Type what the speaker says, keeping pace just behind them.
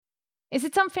Is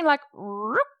it something like...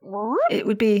 It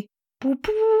would be...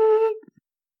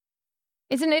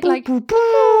 Isn't it like...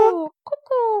 Cuckoo?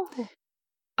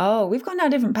 Oh, we've gone down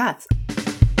different paths.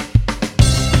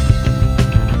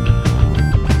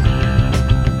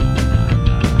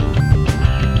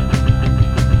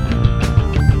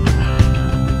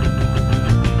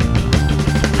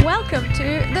 Welcome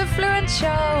to The Fluent Show,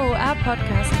 our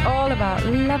podcast all about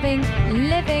loving,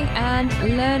 living and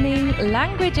learning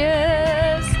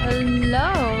languages.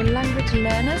 Hello, language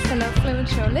learners. Hello, Fluent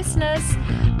Show listeners.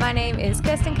 My name is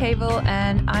Kirsten Cable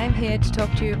and I'm here to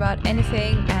talk to you about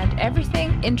anything and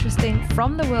everything interesting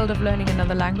from the world of learning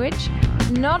another language.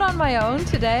 Not on my own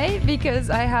today because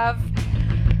I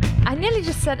nearly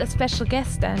just said a special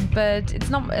guest then, but it's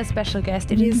not a special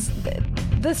guest. It is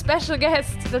the special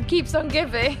guest that keeps on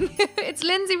giving. It's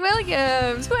Lindsay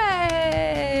Williams.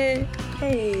 Way!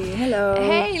 Hey, hello.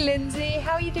 Hey, Lindsay.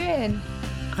 How are you doing?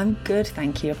 I'm good,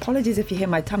 thank you. Apologies if you hear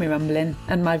my tummy rumbling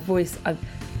and my voice. I've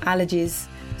allergies,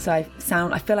 so I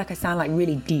feel like I sound like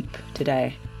really deep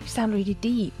today. You sound really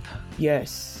deep.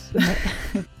 Yes.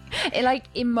 Like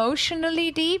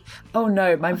emotionally deep? Oh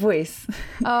no, my voice.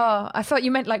 Oh, I thought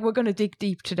you meant like we're going to dig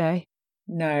deep today.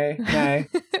 No,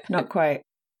 not quite.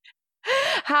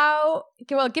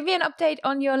 Well, give me an update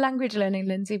on your language learning,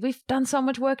 Lindsay. We've done so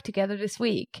much work together this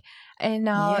week in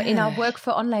our work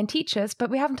for online teachers, but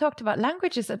we haven't talked about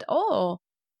languages at all.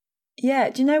 Yeah,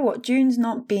 do you know what? June's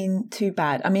not been too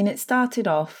bad. I mean, it started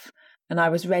off and I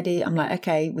was ready. I'm like,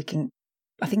 okay,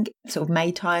 I think sort of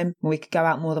May time we could go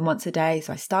out more than once a day.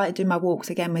 So I started doing my walks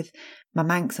again with my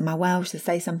Manx and my Welsh to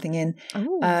say something in.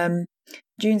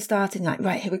 June started like,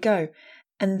 right, here we go.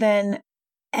 And then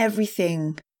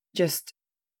everything just,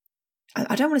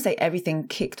 I don't want to say everything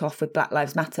kicked off with Black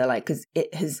Lives Matter, like, because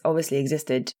it has obviously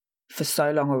existed for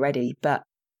so long already, but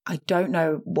I don't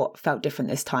know what felt different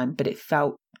this time, but it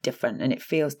felt different and it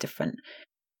feels different.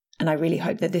 And I really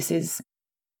hope that this is,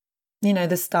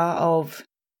 the start of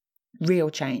real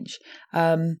change.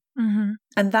 And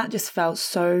that just felt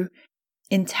so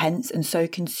intense and so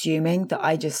consuming that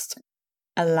I just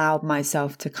allowed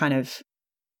myself to I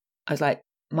was like,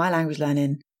 my language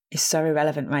learning is so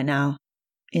irrelevant right now.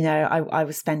 I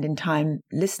was spending time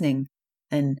listening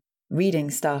and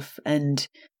reading stuff, and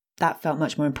that felt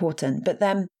much more important. But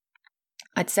then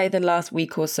I'd say the last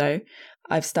week or so,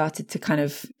 I've started to kind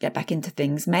of get back into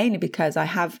things, mainly because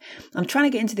I'm trying to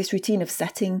get into this routine of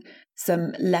setting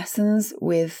some lessons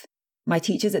with my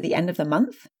teachers at the end of the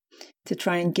month to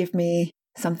try and give me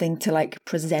something to like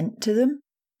present to them,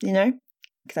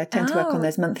 because I tend to work on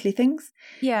those monthly things.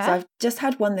 Yeah. So I've just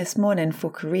had one this morning for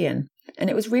Korean, and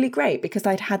it was really great because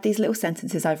I'd had these little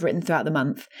sentences I've written throughout the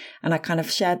month and I kind of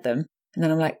shared them. And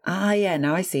then I'm like, yeah,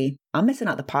 now I see. I'm missing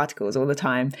out the particles all the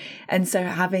time. And so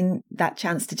having that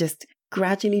chance to just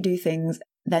gradually do things,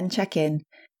 then check in,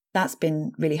 that's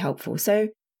been really helpful. So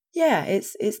yeah,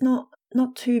 it's not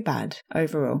too bad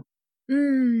overall.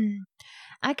 I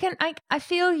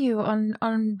feel you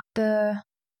on the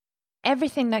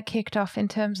everything that kicked off in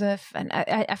terms of, and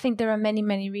I think there are many,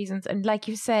 many reasons. And like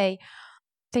you say,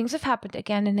 things have happened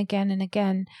again and again and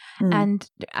again. And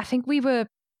I think the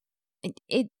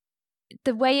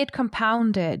way it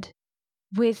compounded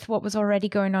with what was already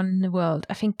going on in the world,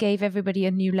 I think gave everybody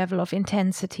a new level of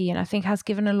intensity, and I think has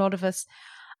given a lot of us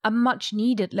a much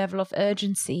needed level of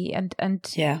urgency and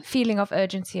feeling of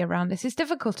urgency around this. It's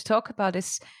difficult to talk about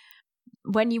this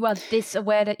when you are this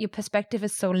aware that your perspective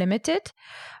is so limited.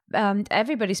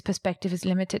 Everybody's perspective is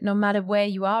limited, no matter where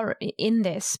you are in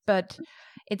this, but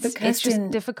it's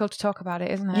just difficult to talk about it,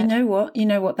 isn't it? You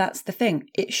know what? That's the thing.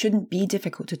 It shouldn't be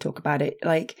difficult to talk about it.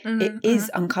 Like, it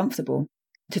is uncomfortable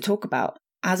to talk about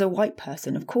as a white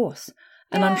person, of course.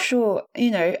 And I'm sure,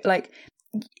 like,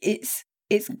 it's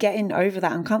getting over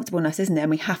that uncomfortableness, isn't it? And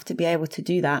we have to be able to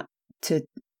do that to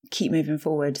keep moving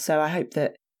forward. So I hope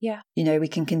that, we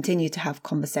can continue to have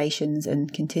conversations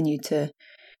and continue to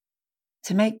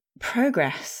make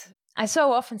progress. I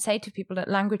so often say to people that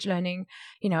language learning,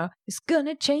 is going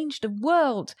to change the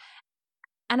world.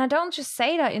 And I don't just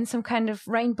say that in some kind of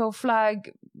rainbow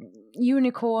flag,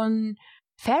 unicorn,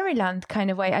 fairyland kind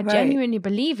of way. I genuinely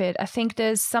believe it. I think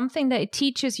there's something that it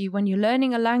teaches you when you're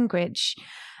learning a language.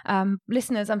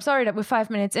 Listeners, I'm sorry that we're 5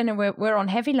 minutes in and we're on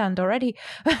heavy land already.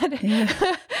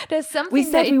 There's something we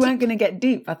said we weren't going to get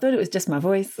deep. I thought it was just my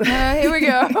voice. Here we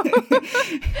go.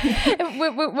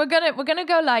 we're gonna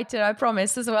go lighter, I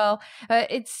promise as well.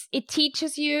 It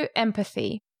teaches you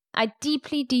empathy. I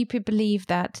deeply, deeply believe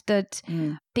that the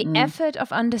effort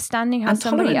of understanding how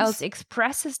somebody else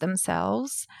expresses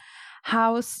themselves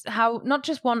how not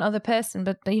just one other person,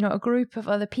 but a group of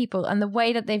other people, and the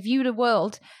way that they view the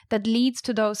world that leads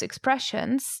to those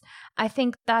expressions, I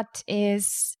think that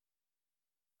is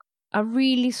a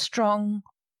really strong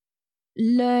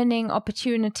learning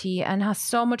opportunity and has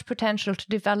so much potential to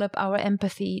develop our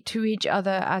empathy to each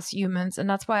other as humans. And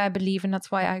that's why I believe, and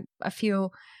that's why I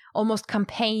feel almost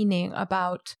campaigning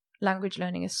about language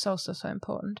learning is so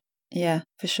important. Yeah,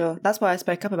 for sure. That's why I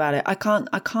spoke up about it. I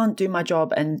can't do my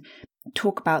job and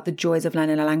talk about the joys of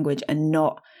learning a language and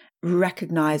not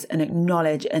recognize and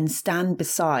acknowledge and stand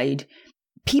beside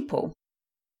people.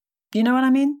 You know what I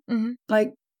mean? Mm-hmm.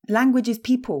 Like, language is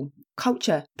people,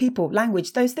 culture, people,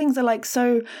 language. Those things are like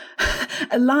so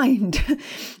aligned.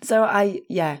 So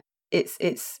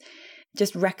it's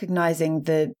just recognizing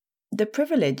the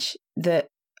privilege that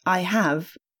I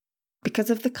have because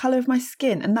of the color of my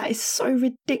skin. And that is so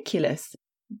ridiculous.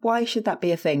 Why should that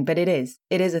be a thing? But it is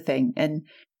a thing. And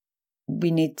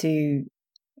we need to,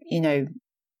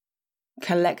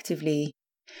 collectively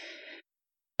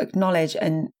acknowledge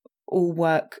and all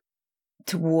work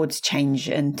towards change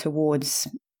and towards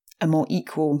a more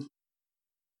equal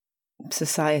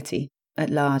society at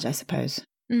large, I suppose.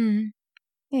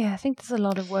 Yeah, I think there's a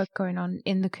lot of work going on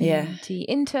in the community,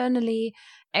 internally,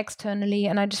 externally,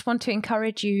 and I just want to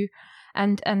encourage you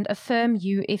and affirm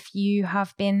you if you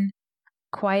have been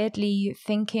quietly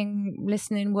thinking,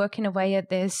 listening, working away at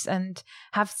this and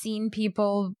have seen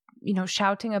people,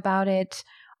 shouting about it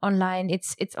online.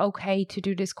 It's okay to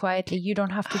do this quietly. You don't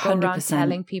have to go 100%. around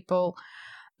telling people,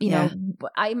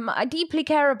 I deeply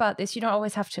care about this. You don't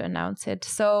always have to announce it.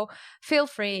 So feel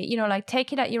free,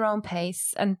 take it at your own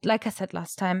pace. And like I said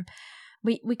last time,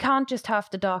 we can't just have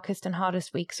the darkest and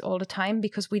hardest weeks all the time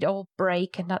because we'd all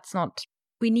break, and that's not,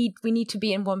 we need to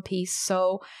be in one piece.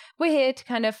 So we're here to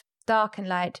kind of dark and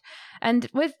light. And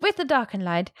with the dark and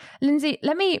light, Lindsay,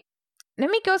 let me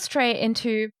go straight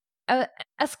into a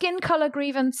skin color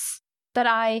grievance that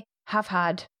I have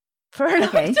had for a long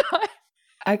time.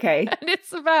 Okay. And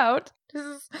it's about,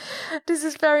 this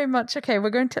is very much, okay,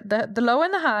 we're going to the low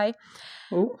and the high.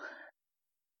 Ooh.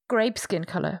 Grape skin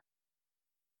color.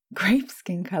 Grape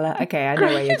skin color. Okay, I know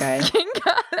where you're going. Skin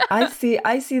color.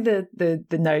 I see the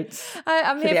notes.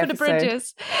 I'm here for the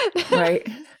bridges. Right.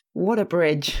 What a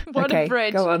bridge. What a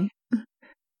bridge. Go on.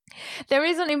 There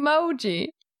is an emoji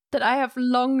that I have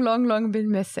long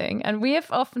been missing. And we have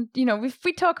often,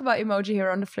 we talk about emoji here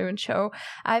on the Fluent Show.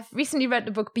 I've recently read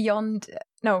the book Beyond,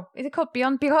 is it called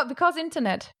Beyond? Because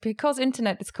Internet. Because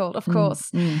Internet it's called, of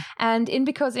course. And in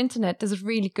Because Internet, there's a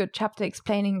really good chapter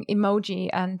explaining emoji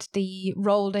and the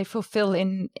role they fulfill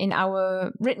in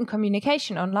our written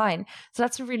communication online. So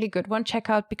that's a really good one. Check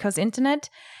out Because Internet.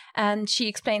 And she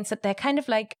explains that they're kind of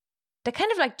like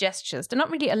gestures. They're not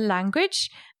really a language,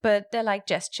 but they're like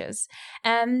gestures.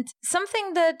 And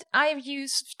something that I've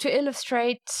used to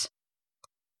illustrate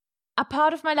a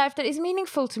part of my life that is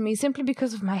meaningful to me simply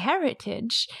because of my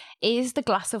heritage is the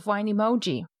glass of wine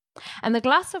emoji. And the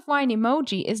glass of wine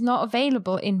emoji is not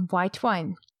available in white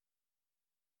wine.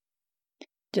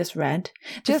 Just red.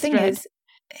 The thing is,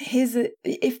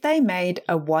 if they made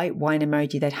a white wine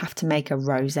emoji, they'd have to make a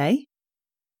rosé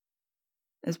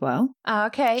as well.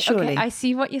 Okay, surely. Okay, I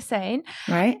see what you're saying.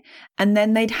 Right? And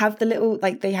then they'd have the little,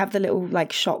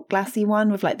 shot glassy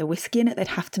one with like the whiskey in it. They'd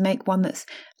have to make one that's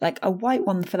like a white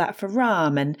one for that for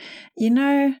rum. And,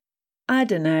 I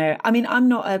don't know. I mean,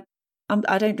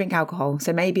 I don't drink alcohol,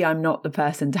 so maybe I'm not the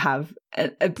person to have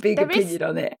a big opinion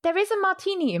on it. There is a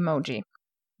martini emoji.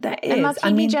 There is. A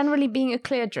martini generally being a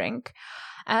clear drink.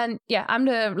 And yeah, I'm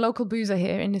the local boozer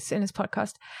here in this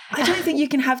podcast. I don't think you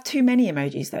can have too many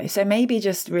emojis though. So maybe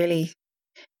just really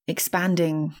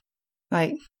expanding,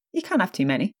 you can't have too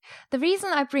many. The reason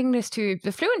I bring this to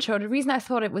the Fluent Show, the reason I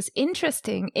thought it was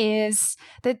interesting is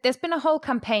that there's been a whole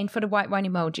campaign for the white wine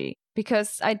emoji.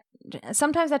 Because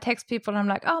sometimes I text people and I'm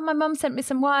like, oh, my mum sent me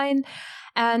some wine.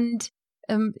 And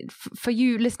for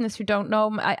you listeners who don't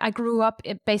know, I grew up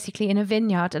basically in a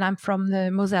vineyard, and I'm from the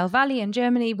Moselle Valley in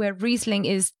Germany, where Riesling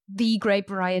is the grape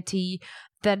variety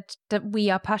that we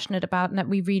are passionate about and that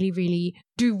we really, really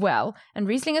do well. And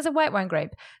Riesling is a white wine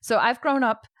grape. So I've grown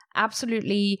up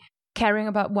absolutely caring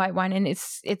about white wine, and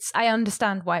I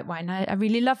understand white wine. I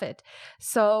really love it.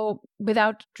 So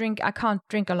I can't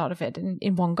drink a lot of it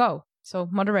in one go. So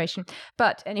moderation.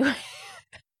 But anyway.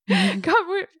 God,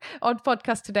 we're on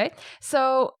podcast today.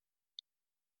 So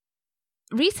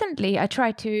recently I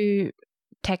tried to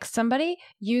text somebody,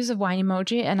 use a wine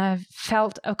emoji, and I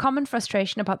felt a common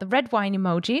frustration about the red wine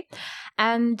emoji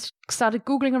and started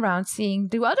Googling around, seeing,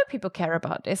 do other people care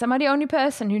about this? Am I the only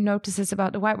person who notices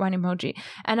about the white wine emoji?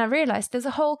 And I realized there's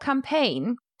a whole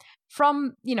campaign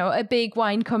from, a big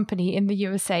wine company in the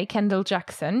USA, Kendall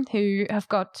Jackson, who have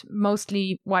got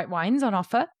mostly white wines on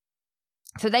offer.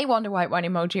 So they want a white wine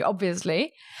emoji,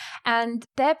 obviously. And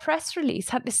their press release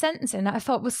had this sentence in that I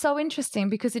thought was so interesting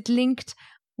because it linked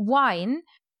wine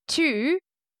to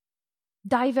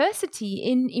diversity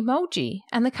in emoji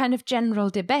and the kind of general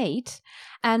debate.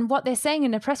 And what they're saying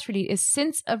in the press release is,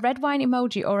 since a red wine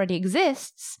emoji already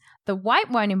exists, the white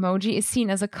wine emoji is seen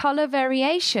as a color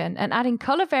variation, and adding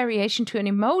color variation to an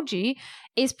emoji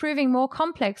is proving more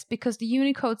complex because the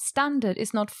Unicode standard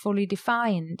is not fully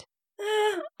defined.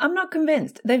 I'm not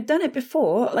convinced. They've done it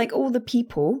before, like all the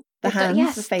people, the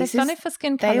hands, the faces. They've done it for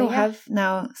skin color. They all have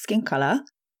now skin color,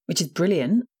 which is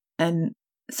brilliant. And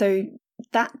so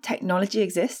that technology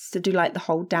exists to do like the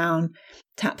hold down,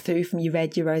 tap through from your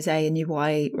red, your rosé and your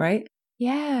white, right?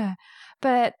 Yeah.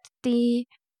 But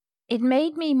it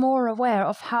made me more aware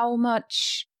of how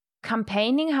much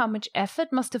campaigning, how much effort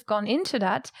must have gone into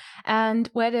that, and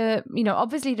whether,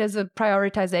 obviously there's a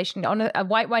prioritization. On a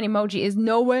white wine emoji is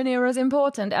nowhere near as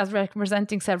important as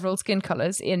representing several skin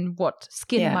colors in what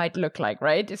skin might look like,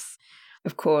 right?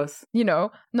 Of course.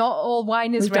 Not all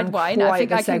wine is red wine. I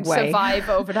think I can survive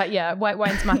over that. Yeah, white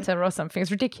wines matter or something.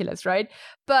 It's ridiculous, right?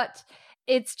 But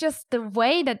it's just the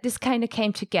way that this kind of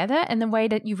came together and the way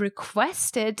that you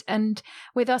requested. And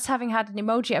with us having had an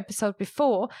emoji episode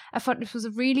before, I thought this was a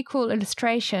really cool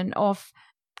illustration of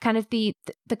kind of the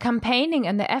campaigning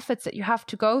and the efforts that you have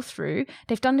to go through.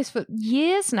 They've done this for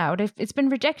years now. It's been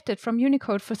rejected from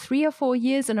Unicode for 3 or 4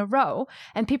 years in a row,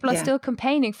 and people are still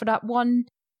campaigning for that one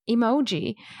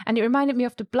emoji. And it reminded me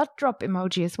of the blood drop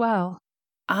emoji as well.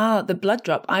 Ah, the blood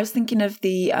drop. I was thinking of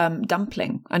the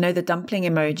dumpling. I know the dumpling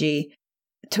emoji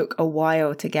took a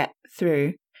while to get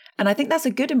through. And I think that's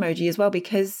a good emoji as well,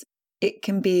 because it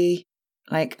can be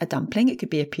like a dumpling, it could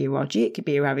be a pierogi, it could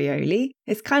be a ravioli.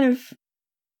 It's kind of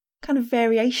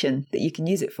variation that you can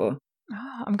use it for.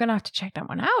 Oh, I'm going to have to check that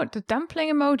one out. The dumpling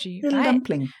emoji. Little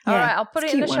dumpling. All right, I'll put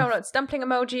it in the show notes. Dumpling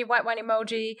emoji, white wine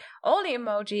emoji, all the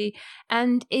emoji.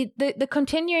 And the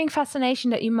continuing fascination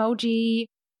that emoji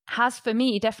has for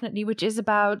me, definitely, which is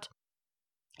about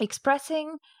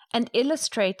expressing and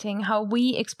illustrating how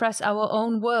we express our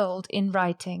own world in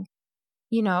writing.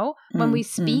 When we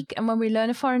speak and when we learn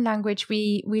a foreign language,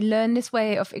 we learn this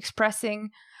way of expressing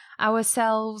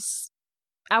ourselves.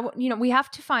 We have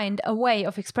to find a way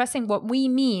of expressing what we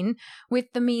mean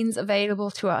with the means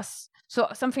available to us. So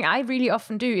something I really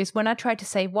often do is when I try to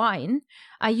say wine,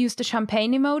 I use the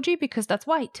champagne emoji because that's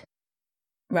white.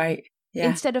 Right. Yeah.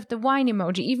 Instead of the wine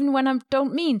emoji, even when I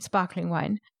don't mean sparkling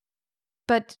wine.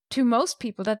 But to most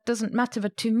people, that doesn't matter.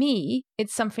 But to me,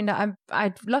 it's something that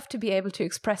I'd love to be able to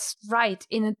express right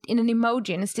in an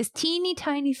emoji. And it's this teeny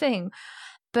tiny thing.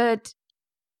 But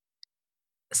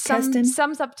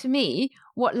sums up to me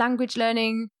what language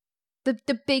learning,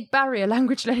 the big barrier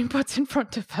language learning puts in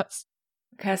front of us.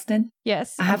 Kirsten?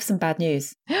 Yes? I have some bad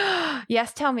news.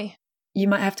 Yes, tell me. You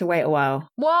might have to wait a while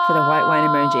for the white wine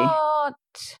emoji.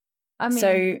 I mean,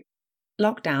 so,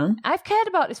 lockdown. I've cared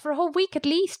about this for a whole week at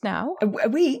least now. A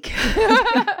week?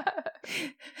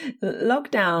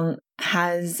 Lockdown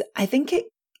has, I think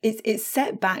it's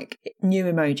set back new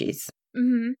emojis,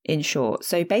 in short.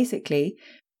 So basically,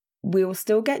 we will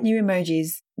still get new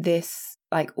emojis this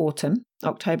autumn,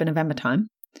 October, November time.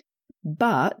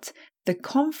 But the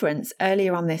conference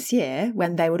earlier on this year,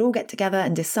 when they would all get together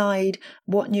and decide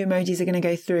what new emojis are going to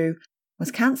go through, was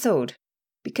cancelled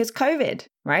because COVID,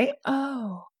 right?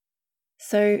 Oh.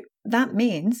 So that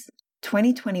means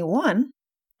 2021,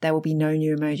 there will be no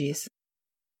new emojis.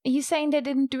 Are you saying they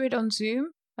didn't do it on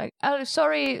Zoom?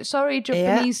 Sorry,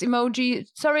 Japanese emoji.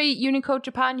 Sorry, Unicode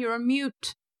Japan, you're on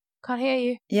mute. Can't hear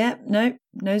you. Yeah,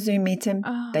 no Zoom meeting.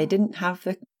 Oh. They didn't have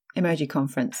the emoji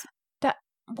conference.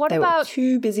 They were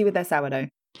too busy with their sourdough.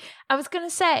 I was going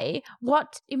to say,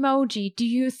 what emoji do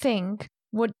you think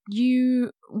would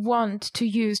you want to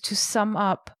use to sum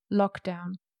up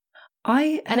lockdown?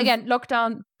 Again,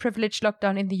 privileged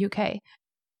lockdown in the UK.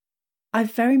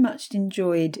 I've very much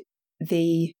enjoyed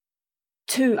the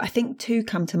two. I think two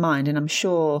come to mind, and I'm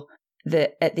sure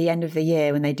that at the end of the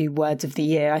year, when they do words of the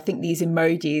year, I think these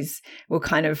emojis will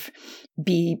kind of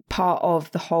be part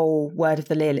of the whole word of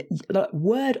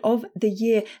the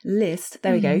year list.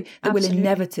 There we go. That will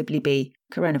inevitably be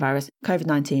coronavirus,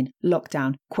 COVID-19,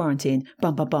 lockdown, quarantine,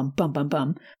 bum, bum, bum, bum, bum,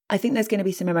 bum. I think there's going to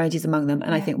be some emojis among them.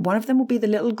 And I think one of them will be the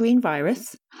little green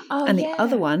virus. And the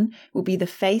other one will be the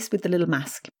face with the little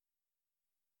mask.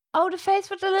 Oh, the face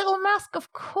with the little mask,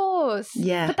 of course.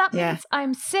 Yeah. But that means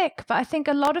I'm sick. But I think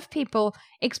a lot of people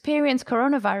experience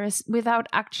coronavirus without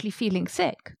actually feeling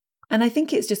sick. And I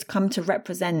think it's just come to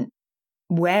represent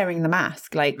wearing the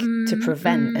mask, like to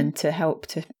prevent and to help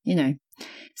to,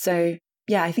 So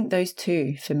yeah, I think those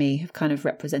two for me have kind of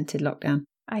represented lockdown.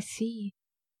 I see.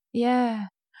 Yeah.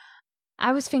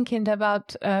 I was thinking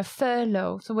about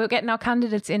furlough. So we're getting our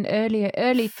candidates in early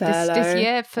this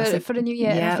year for the new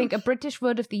year. Yeah. And I think a British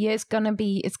word of the year is got to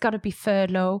be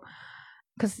furlough,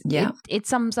 because it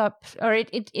sums up, or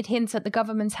it hints at the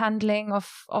government's handling of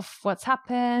what's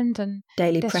happened, and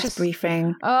daily press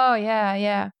briefing. Oh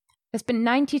yeah. There's been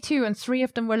 92 and 3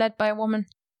 of them were led by a woman.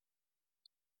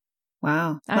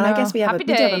 Wow. I guess we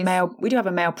do have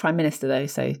a male prime minister though,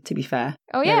 so to be fair.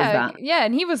 Oh yeah. Yeah,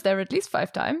 and he was there at least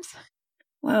 5 times.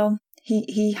 Well,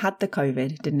 he had the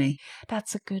COVID, didn't he?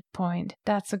 That's a good point.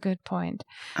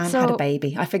 And had a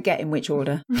baby. I forget in which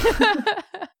order.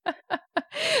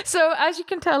 So as you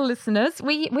can tell, listeners,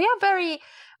 we're very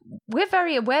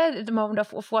aware at the moment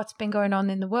of what's been going on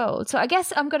in the world. So I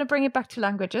guess I'm going to bring it back to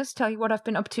languages, tell you what I've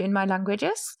been up to in my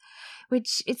languages,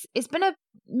 which it's been a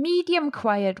medium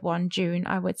quiet one, June,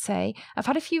 I would say. I've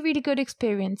had a few really good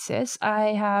experiences.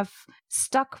 I have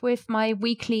stuck with my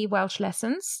weekly Welsh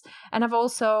lessons, and I've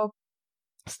also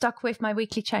stuck with my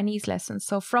weekly Chinese lessons.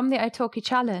 So from the italki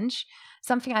challenge,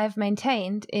 something I have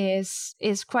maintained is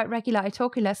quite regular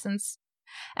italki lessons.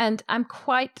 And I'm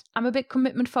a bit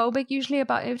commitment phobic usually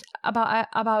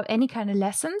about any kind of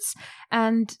lessons.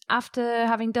 And after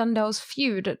having done those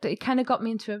few, it kind of got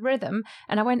me into a rhythm.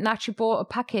 And I went and actually bought a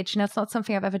package, and that's not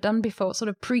something I've ever done before, sort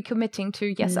of pre-committing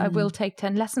to, yes, I will take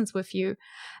 10 lessons with you.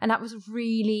 And that's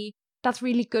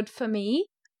really good for me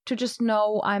to just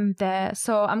know I'm there.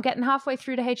 So I'm getting halfway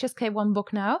through the HSK1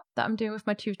 book now that I'm doing with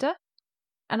my tutor.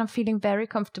 And I'm feeling very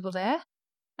comfortable there.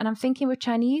 And I'm thinking with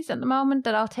Chinese at the moment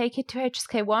that I'll take it to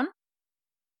HSK1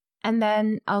 and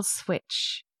then I'll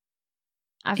switch.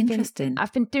 Interesting.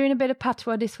 I've been doing a bit of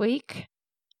patois this week.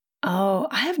 Oh,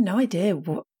 I have no idea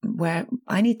where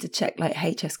I need to check like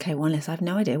HSK1 list. I have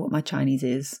no idea what my Chinese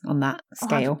is on that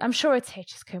scale. I'm sure it's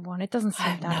HSK1. It doesn't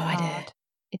seem that hard.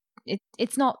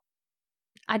 It's not.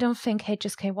 I don't think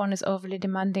HSK1 is overly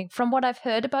demanding. From what I've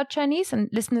heard about Chinese, and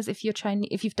listeners, if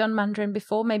you've done Mandarin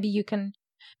before, maybe you can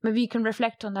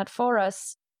reflect on that for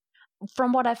us.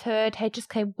 From what I've heard,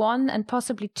 HSK1 and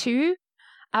possibly 2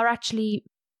 are actually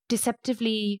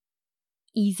deceptively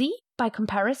easy by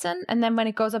comparison. And then when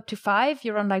it goes up to 5,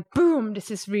 you're on like, boom,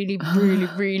 this is really, really,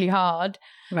 really hard.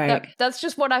 Right. That's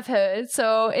just what I've heard.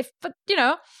 So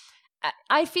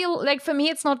I feel like for me,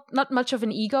 it's not much of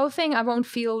an ego thing. I won't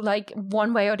feel like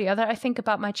one way or the other. I think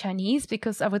about my Chinese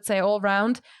because I would say all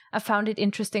round, I found it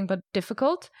interesting but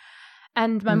difficult.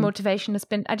 And my motivation has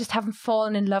been, I just haven't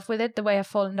fallen in love with it the way I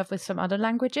fall in love with some other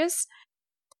languages.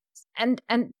 And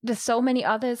there's so many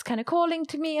others kind of calling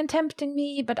to me and tempting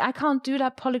me, but I can't do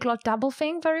that polyglot double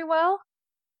thing very well.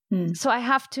 So I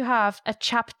have to have a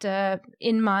chapter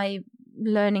in my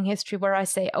learning history where I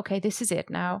say, okay, this is it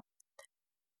now.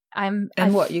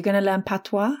 What, you're going to learn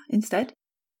patois instead?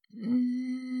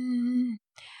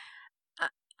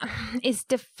 It's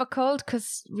difficult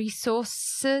because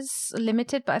resources are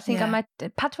limited, but I think I might.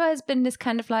 Patois has been this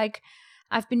kind of like,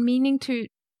 I've been meaning to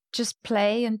just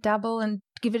play and dabble and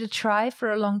give it a try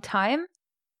for a long time.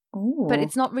 Ooh. But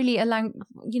it's not really a language.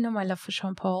 You know my love for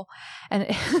Jean Paul, and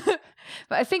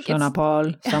but I think Jean Paul,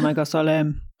 Samego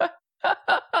Solem.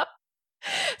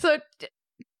 So.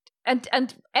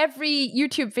 And every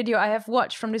YouTube video I have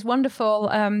watched from this wonderful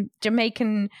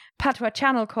Jamaican patois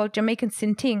channel called Jamaican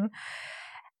Sinting,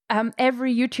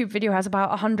 every YouTube video has about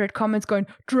 100 comments going,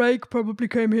 Drake probably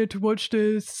came here to watch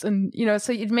this. And,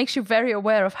 so it makes you very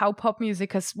aware of how what pop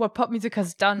music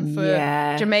has done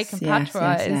for Jamaican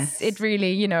patois. Yes. It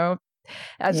really,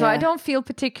 so I don't feel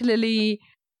particularly,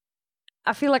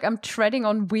 I feel like I'm treading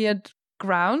on weird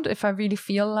ground if I really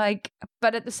feel like,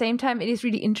 but at the same time it is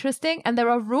really interesting and there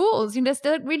are rules.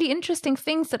 There are really interesting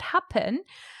things that happen,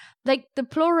 like the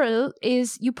plural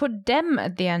is you put dem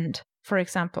at the end, for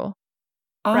example.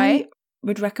 I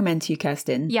would recommend to you,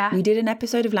 Kirsten. Yeah, we did an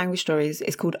episode of Language Stories.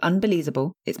 It's called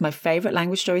Unbelievable. It's my favorite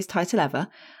Language Stories title ever,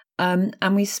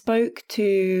 and we spoke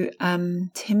to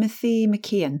Timothy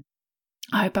McKeon.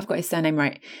 I hope I've got his surname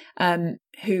right.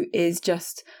 Who is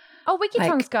just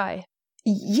Wikitongues guy.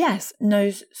 Yes,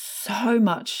 knows so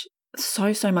much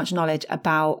knowledge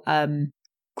about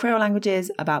Creole languages,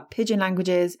 about Pidgin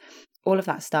languages, all of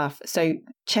that stuff. So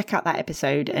check out that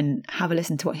episode and have a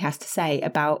listen to what he has to say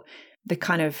about the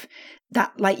kind of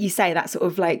that, like you say, that sort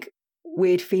of like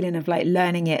weird feeling of like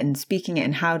learning it and speaking it,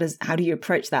 and how do you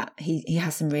approach that? He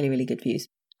has some really, really good views.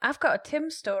 I've got a Tim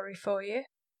story for you.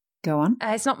 Go on.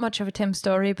 It's not much of a Tim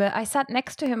story, but I sat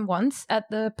next to him once at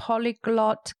the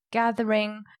Polyglot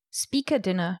Gathering speaker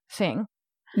dinner thing.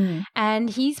 And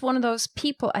he's one of those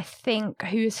people, I think,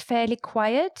 who is fairly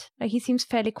quiet. Like, he seems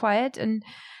fairly quiet. And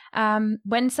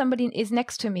when somebody is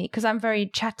next to me, because I'm very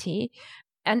chatty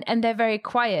and they're very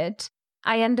quiet,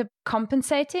 I end up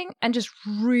compensating and just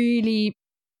really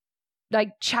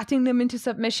like chatting them into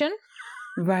submission.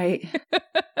 Right.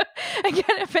 And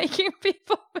kind of making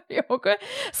people very awkward.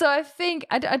 So I think,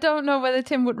 I don't know whether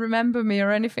Tim would remember me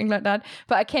or anything like that,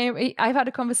 but I've had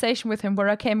a conversation with him where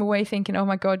I came away thinking, oh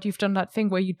my God, you've done that thing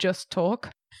where you just talk.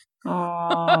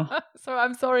 Oh. So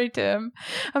I'm sorry, Tim.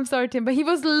 But he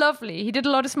was lovely. He did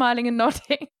a lot of smiling and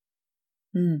nodding.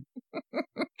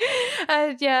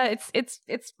 And yeah,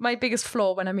 it's my biggest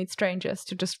flaw when I meet strangers,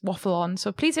 to just waffle on.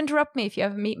 So please interrupt me if you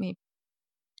ever meet me.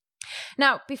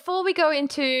 Now, before we go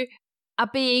into a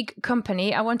big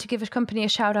company, I want to give a company a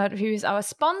shout out who is our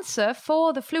sponsor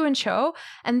for the Fluent Show,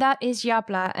 and that is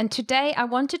Yabla. And today I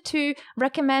wanted to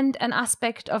recommend an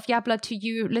aspect of Yabla to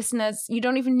you listeners. You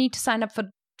don't even need to sign up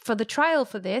for the trial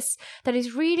for this. That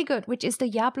is really good, which is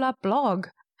the Yabla blog.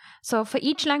 So for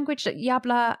each language that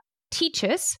Yabla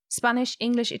teaches, Spanish,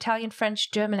 English, Italian,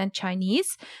 French, German, and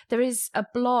Chinese, there is a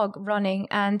blog running,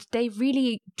 and they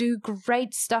really do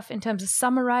great stuff in terms of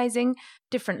summarizing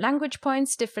different language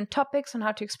points, different topics on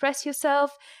how to express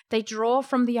yourself. They draw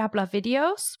from the Yabla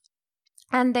videos,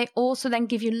 and they also then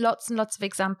give you lots and lots of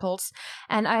examples.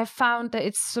 And I have found that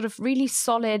it's sort of really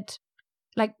solid,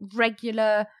 like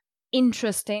regular,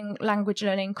 interesting language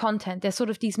learning content. They're sort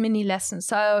of these mini lessons.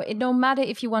 So no matter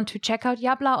if you want to check out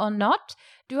Yabla or not,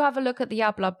 do have a look at the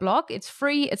Yabla blog. It's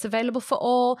free, it's available for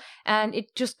all, and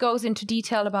it just goes into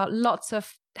detail about lots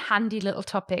of handy little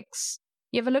topics.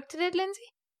 You ever looked at it, Lindsay?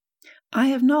 I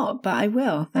have not, but I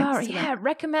will. Thanks.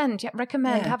 Recommend.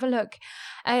 Yeah. Have a look.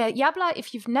 Yabla,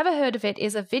 if you've never heard of it,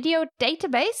 is a video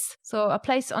database. So a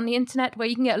place on the internet where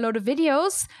you can get a load of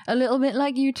videos, a little bit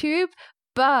like YouTube,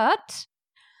 but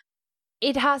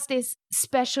it has this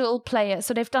special player.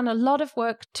 So they've done a lot of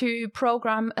work to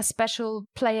program a special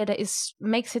player that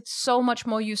makes it so much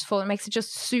more useful and makes it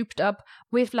just souped up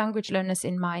with language learners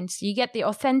in mind. So you get the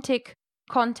authentic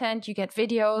content, you get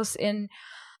videos in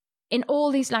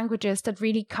all these languages that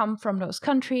really come from those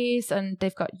countries. And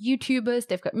they've got YouTubers,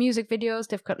 they've got music videos,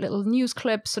 they've got little news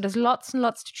clips. So there's lots and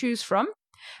lots to choose from.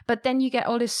 But then you get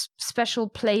all these special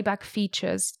playback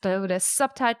features. So there's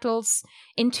subtitles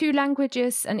in 2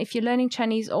 languages, and if you're learning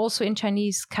Chinese, also in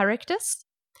Chinese characters.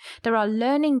 There are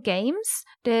learning games.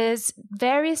 There's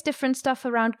various different stuff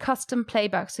around custom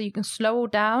playback. So you can slow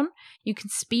down, you can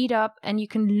speed up, and you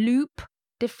can loop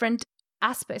different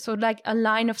aspects. So like a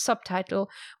line of subtitle,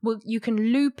 you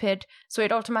can loop it so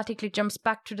it automatically jumps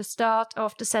back to the start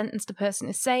of the sentence the person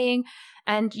is saying,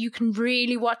 and you can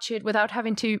really watch it without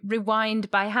having to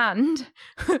rewind by hand,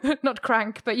 not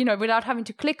crank, but without having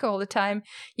to click all the time.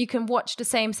 You can watch the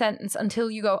same sentence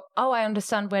until you go, oh, I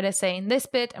understand where they're saying this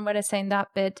bit and where they're saying that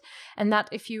bit. And that,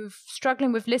 if you're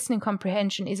struggling with listening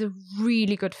comprehension, is a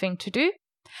really good thing to do.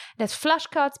 There's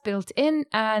flashcards built in,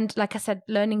 and like I said,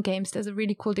 learning games. There's a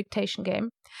really cool dictation game.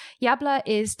 Yabla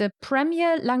is the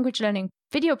premier language learning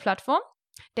video platform.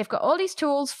 They've got all these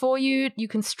tools for you. You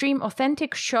can stream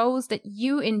authentic shows that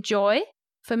you enjoy.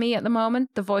 For me at the moment,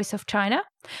 The Voice of China.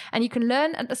 And you can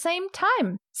learn at the same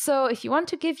time. So if you want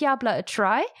to give Yabla a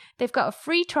try, they've got a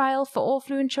free trial for all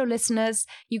Fluent Show listeners.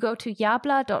 You go to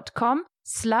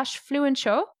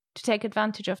yabla.com/fluentshow to take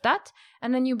advantage of that.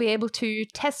 And then you'll be able to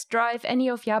test drive any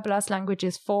of Yabla's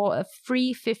languages for a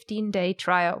free 15-day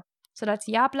trial. So that's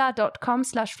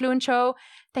yabla.com/fluentshow.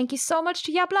 Thank you so much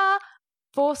to Yabla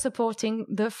for supporting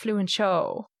the Fluent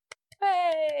Show.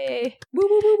 Hey! Woo,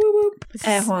 woo, woo, woo, woo.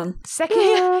 Air horn. Second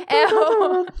air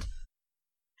horn.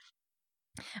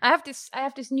 I have this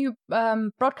new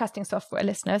broadcasting software,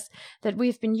 listeners, that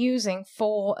we've been using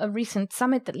for a recent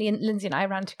summit that Lindsay and I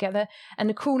ran together. And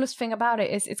the coolest thing about it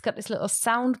is it's got this little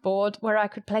soundboard where I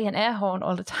could play an air horn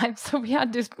all the time. So we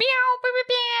had this meow, meow,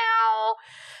 meow,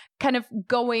 kind of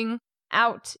going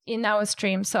out in our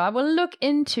stream. So I will look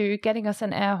into getting us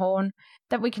an air horn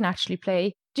that we can actually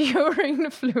play during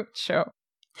the Fluent Show.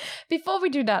 Before we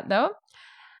do that, though,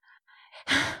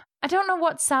 I don't know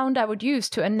what sound I would use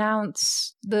to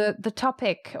announce the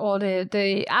topic or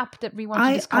the app that we want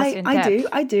to discuss in depth.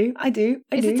 I do.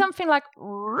 Is it something like...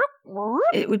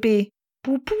 It would be...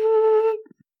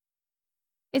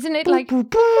 Isn't it like...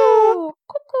 Cuckoo?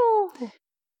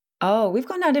 Oh, we've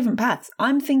gone down different paths.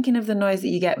 I'm thinking of the noise that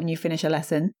you get when you finish a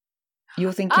lesson.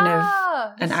 You're thinking of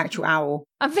an actual owl.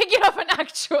 I'm thinking of an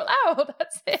actual owl,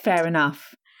 that's it. Fair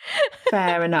enough.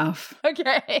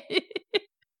 Okay.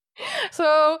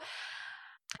 So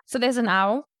there's an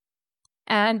owl,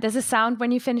 and there's a sound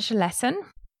when you finish a lesson,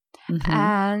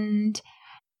 and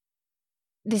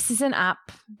this is an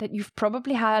app that you've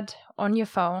probably had on your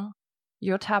phone,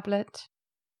 your tablet,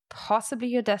 possibly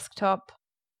your desktop.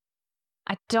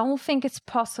 I don't think it's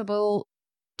possible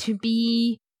to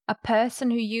be a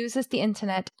person who uses the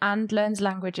internet and learns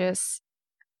languages.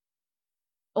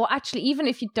 Or actually, even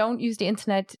if you don't use the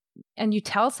internet and you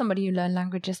tell somebody you learn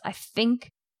languages, I think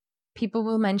people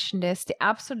will mention this. The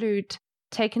absolute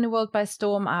taking the world by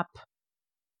storm app,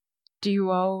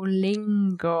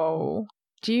 Duolingo.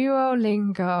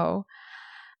 Duolingo.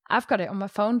 I've got it on my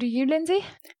phone. Do you, Lindsay?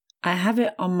 I have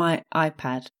it on my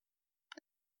iPad.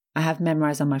 I have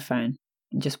Memrise on my phone.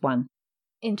 Just one.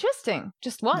 Interesting.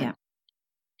 Just one.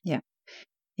 Yeah.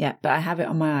 But I have it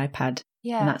on my iPad.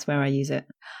 Yeah. And that's where I use it.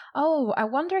 Oh, I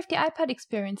wonder if the iPad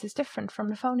experience is different from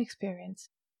the phone experience.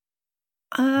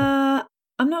 I'm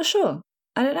not sure.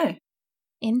 I don't know.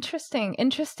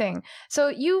 Interesting. So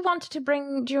you wanted to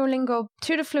bring Duolingo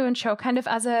to the Fluent Show kind of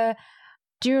as a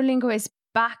Duolingo is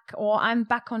back, or I'm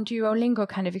back on Duolingo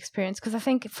kind of experience. Because I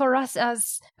think for us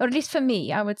or at least for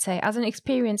me, I would say, as an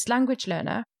experienced language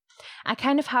learner, I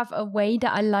kind of have a way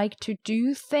that I like to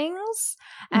do things.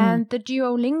 And the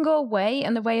Duolingo way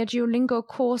and the way a Duolingo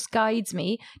course guides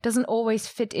me doesn't always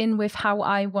fit in with how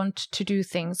I want to do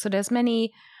things. So there's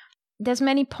many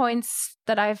points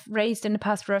that I've raised in the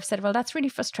past where I've said, well, that's really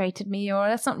frustrated me, or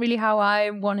that's not really how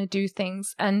I want to do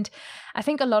things. And I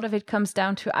think a lot of it comes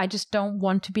down to I just don't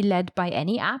want to be led by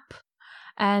any app.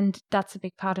 And that's a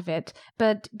big part of it.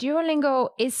 But Duolingo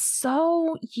is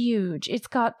so huge.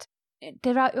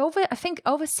 There are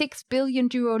over 6 billion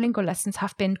Duolingo lessons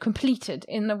have been completed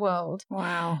in the world.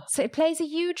 Wow. So it plays a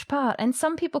huge part. And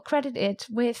some people credit it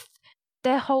with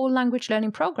their whole language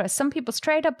learning progress. Some people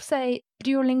straight up say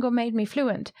Duolingo made me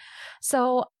fluent.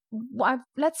 So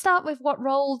let's start with, what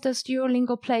role does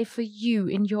Duolingo play for you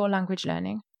in your language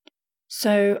learning?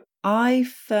 So I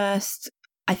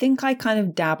think I kind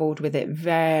of dabbled with it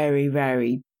very,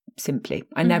 very simply.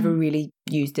 I never really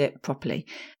used it properly.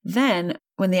 Then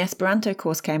when the Esperanto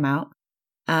course came out,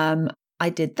 I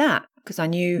did that because I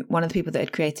knew one of the people that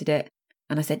had created it.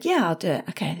 And I said, yeah, I'll do it.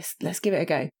 Okay, let's give it a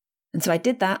go. And so I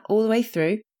did that all the way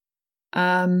through.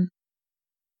 And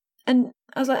I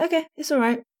was like, okay, it's all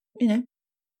right.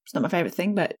 It's not my favorite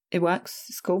thing, but it works.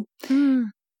 It's cool.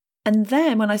 And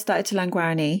then when I started to learn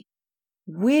Guarani,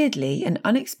 weirdly and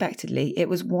unexpectedly, it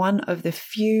was one of the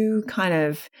few kind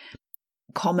of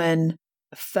common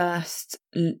first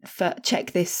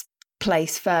check this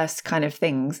place first kind of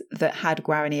things that had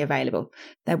Guarani available.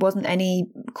 There wasn't any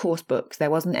course books. There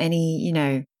wasn't any,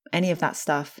 any of that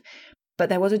stuff. But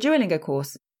there was a Duolingo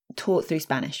course taught through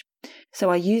Spanish.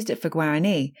 So I used it for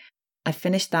Guarani. I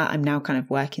finished that. I'm now kind of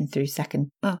working through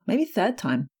maybe third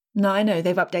time. No, I know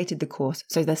they've updated the course.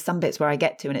 So there's some bits where I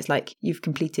get to and it's like you've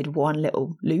completed one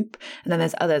little loop. And then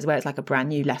there's others where it's like a brand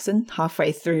new lesson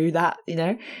halfway through that,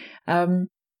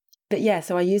 But yeah,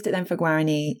 so I used it then for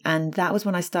Guarani. And that was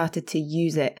when I started to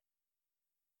use it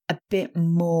a bit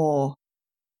more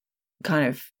kind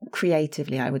of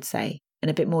creatively, I would say, and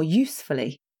a bit more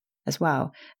usefully as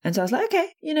well. And so I was like,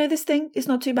 okay, this thing, it's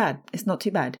not too bad. It's not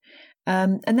too bad.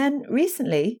 And then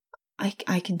recently,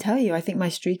 I can tell you, I think my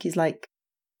streak is like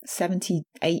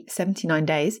 78, 79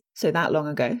 days. So that long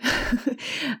ago,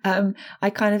 I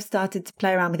kind of started to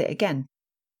play around with it again.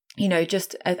 I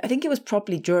think it was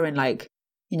probably during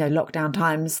lockdown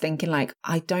times, thinking like,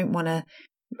 I don't want to,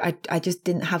 I just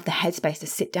didn't have the headspace to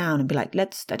sit down and be like,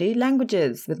 let's study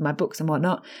languages with my books and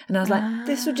whatnot. And I was like,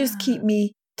 this will just keep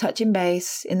me touching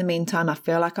base. In the meantime, I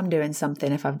feel like I'm doing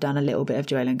something if I've done a little bit of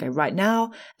Duolingo. Right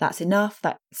now, that's enough.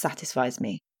 That satisfies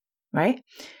me, right?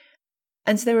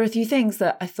 And so there were a few things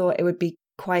that I thought it would be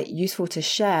quite useful to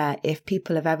share if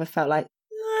people have ever felt like,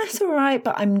 it's all right,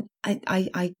 but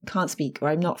I can't speak, or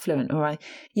I'm not fluent, or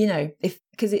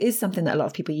because it is something that a lot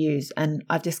of people use. And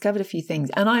I've discovered a few things,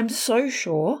 and I'm so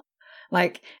sure,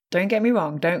 don't get me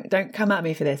wrong, don't come at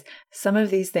me for this. Some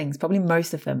of these things, probably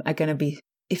most of them, are going to be,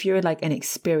 if you're like an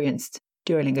experienced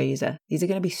Duolingo user, these are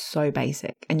going to be so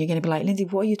basic, and you're going to be like, Lindsay,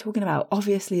 what are you talking about?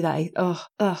 Obviously that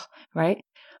is, right?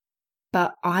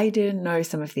 But I didn't know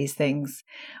some of these things,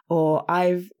 or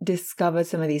I've discovered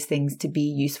some of these things to be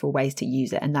useful ways to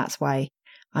use it. And that's why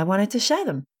I wanted to share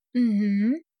them.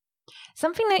 Mm-hmm.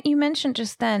 Something that you mentioned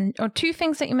just then, or two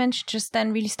things that you mentioned just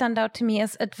then, really stand out to me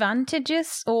as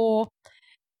advantages or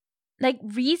like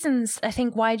reasons, I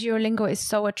think, why Duolingo is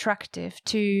so attractive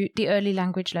to the early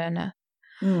language learner.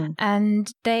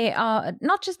 And they are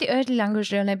not just the early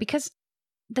language learner, because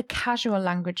the casual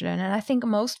language learner, and I think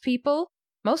most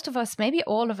of us, maybe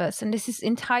all of us, and this is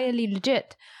entirely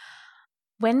legit,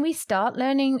 when we start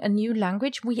learning a new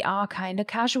language, we are kind of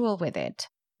casual with it.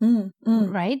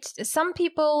 Right? Some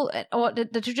people, or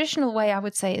the traditional way I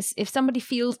would say is if somebody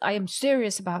feels I am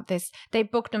serious about this, they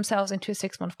book themselves into a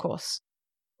 6-month course.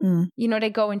 You know,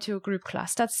 they go into a group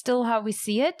class. That's still how we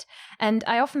see it. And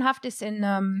I often have this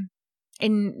in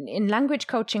language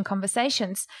coaching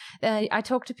conversations. I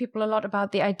talk to people a lot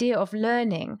about the idea of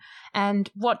learning and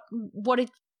what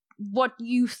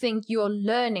you think your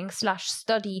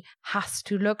learning/study has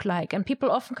to look like. And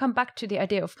people often come back to the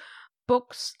idea of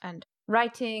books and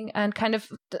writing and kind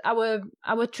of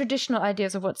our traditional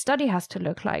ideas of what study has to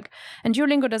look like. And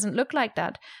Duolingo doesn't look like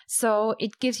that. So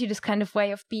it gives you this kind of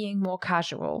way of being more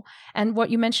casual. And what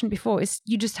you mentioned before is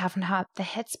you just haven't had the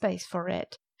headspace for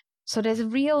it. So there's a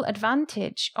real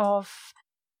advantage of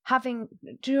having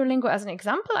Duolingo as an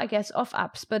example, I guess, of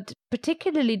apps, but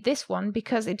particularly this one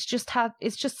because it's just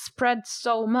spread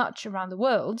so much around the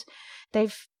world.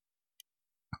 They're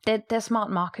smart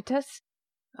marketers.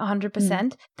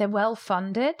 100%. They're well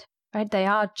funded, right? They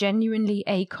are genuinely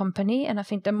a company, and I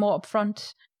think they're more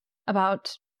upfront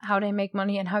about how they make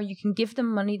money and how you can give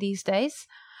them money these days.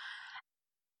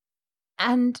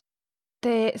 And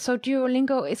so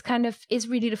Duolingo is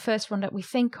really the first one that we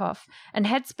think of, and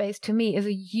Headspace to me is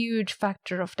a huge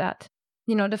factor of that.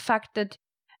 You know, the fact that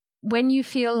when you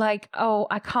feel like, oh,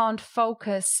 I can't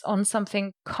focus on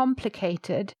something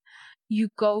complicated, you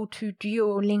go to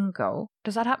Duolingo.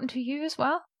 Does that happen to you as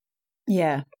well?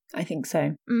 Yeah, I think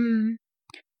so.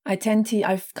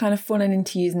 I've kind of fallen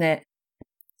into using it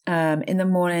in the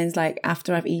mornings, like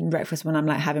after I've eaten breakfast, when I'm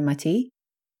like having my tea,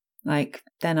 like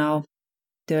then I'll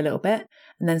do a little bit.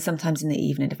 And then sometimes in the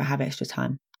evening if I have extra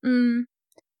time. And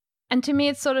to me,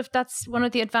 it's sort of, that's one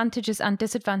of the advantages and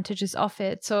disadvantages of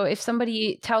it. So if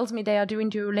somebody tells me they are doing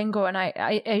Duolingo and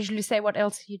I usually say, what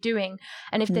else are you doing?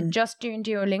 And if they're just doing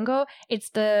Duolingo,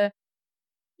 it's the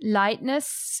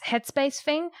lightness headspace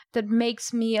thing that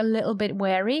makes me a little bit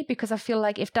wary, because I feel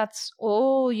like if that's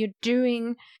all you're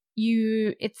doing,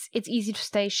 it's easy to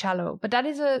stay shallow. But that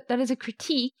is a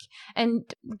critique,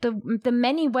 and the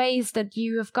many ways that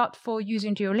you have got for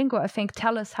using Duolingo, I think,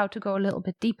 tell us how to go a little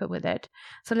bit deeper with it.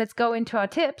 So let's go into our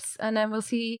tips, and then we'll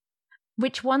see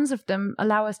which ones of them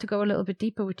allow us to go a little bit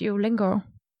deeper with Duolingo.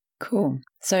 Cool.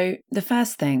 So the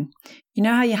first thing, you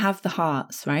know how you have the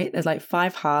hearts, right? There's like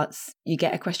 5 hearts. You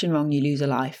get a question wrong, you lose a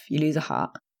life, you lose a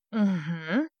heart.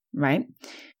 Right?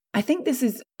 I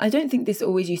don't think this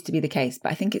always used to be the case,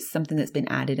 but I think it's something that's been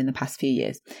added in the past few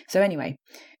years. So anyway,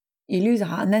 you lose a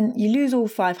heart and then you lose all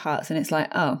 5 hearts and it's like,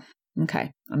 oh,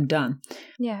 okay, I'm done.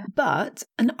 Yeah. But,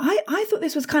 and I thought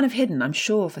this was kind of hidden, I'm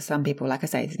sure for some people, like I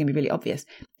say, it's going to be really obvious.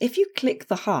 If you click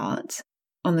the heart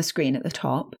on the screen at the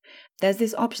top, there's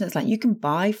this option that's like, you can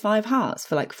buy 5 hearts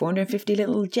for like 450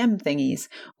 little gem thingies,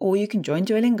 or you can join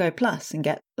Duolingo Plus and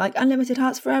get like unlimited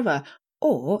hearts forever,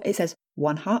 or it says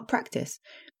 1 heart practice.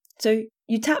 So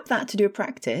you tap that to do a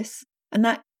practice, and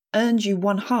that earns you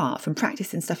 1 heart from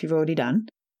practicing stuff you've already done,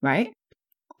 right?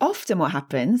 Often what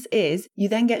happens is you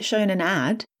then get shown an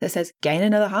ad that says, gain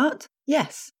another heart?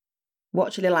 Yes.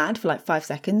 Watch a little ad for like 5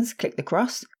 seconds, click the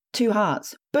cross, 2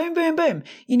 hearts. Boom, boom, boom.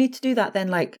 You need to do that then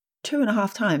like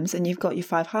 2.5 times and you've got your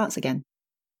 5 hearts again.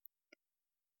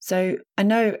 So I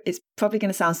know it's probably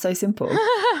going to sound so simple,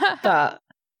 but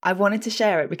I wanted to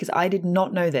share it because I did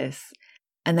not know this.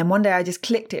 And then one day I just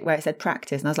clicked it where it said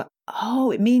practice and I was like, oh,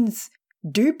 it means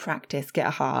do practice, get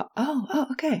a heart. Oh,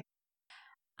 okay.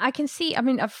 I can see, I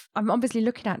mean, I'm obviously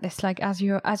looking at this like as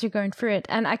you're going through it,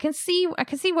 and I can see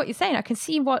what you're saying. I can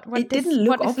see what this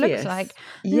looks like.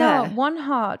 Yeah. No, 1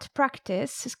 heart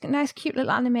practice. It's a nice, cute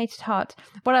little animated heart.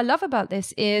 What I love about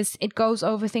this is it goes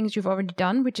over things you've already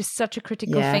done, which is such a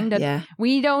critical thing that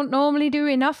we don't normally do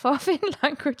enough of in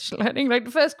language learning. Like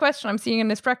the first question I'm seeing in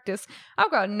this practice, I've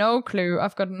got no clue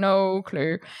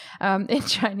in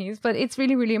Chinese, but it's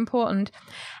really, really important.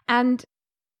 And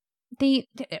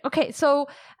so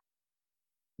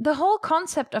the whole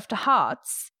concept of the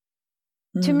hearts,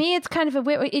 to me, it's kind of a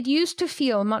weird, it used to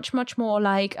feel much, much more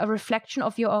like a reflection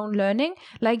of your own learning.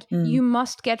 Like you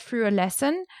must get through a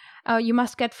lesson. You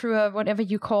must get through whatever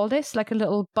you call this, like a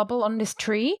little bubble on this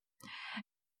tree.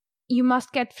 You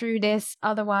must get through this.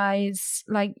 Otherwise,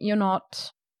 like you're not,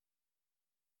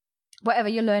 whatever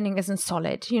you're learning isn't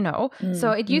solid, you know? So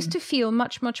it used to feel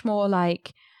much, much more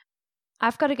like,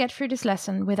 I've got to get through this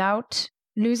lesson without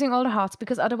losing all the hearts,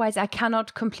 because otherwise I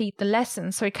cannot complete the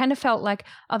lesson. So it kind of felt like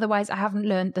otherwise I haven't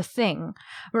learned the thing.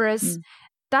 Whereas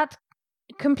that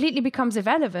completely becomes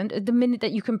irrelevant at the minute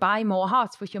that you can buy more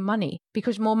hearts with your money,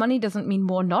 because more money doesn't mean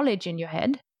more knowledge in your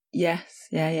head. Yes.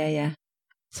 Yeah.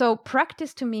 So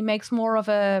practice to me makes more of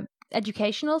a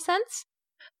educational sense.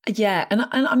 Yeah, and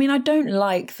I mean, I don't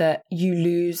like that you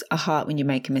lose a heart when you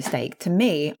make a mistake. To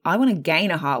me, I want to gain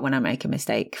a heart when I make a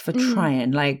mistake for trying.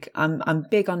 Like, I'm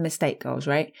big on mistake goals,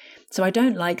 right? So I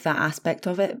don't like that aspect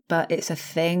of it, but it's a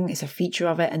thing, it's a feature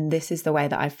of it, and this is the way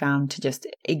that I've found to just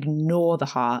ignore the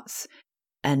hearts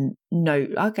and no,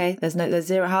 okay, there's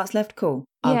 0 hearts left, cool.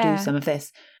 I'll do some of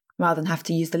this, rather than have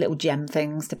to use the little gem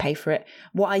things to pay for it.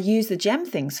 What I use the gem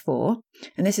things for,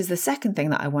 and this is the second thing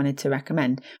that I wanted to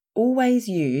recommend, always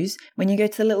use, when you go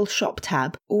to the little shop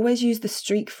tab, always use the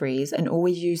streak freeze and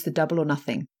always use the double or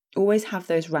nothing. Always have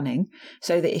those running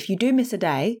so that if you do miss a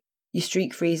day, your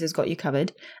streak freeze has got you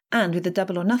covered. And with the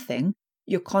double or nothing,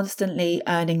 you're constantly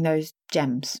earning those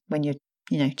gems when you're,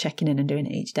 checking in and doing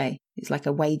it each day. It's like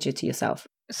a wager to yourself.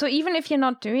 So even if you're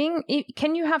not doing,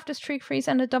 can you have the streak freeze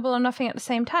and a double or nothing at the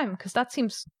same time? Because that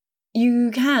seems... You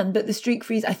can, but the streak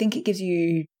freeze, I think it gives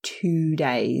you 2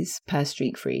 days per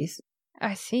streak freeze.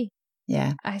 I see.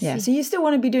 Yeah. So you still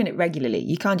want to be doing it regularly.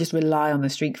 You can't just rely on the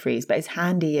streak freeze, but it's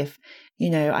handy if,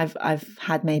 I've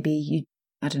had maybe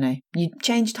you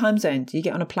change time zones, you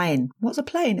get on a plane. What's a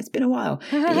plane? It's been a while.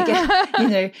 But you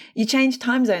get, you change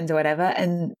time zones or whatever,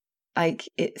 and like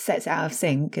it sets it out of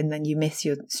sync, and then you miss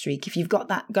your streak. If you've got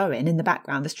that going in the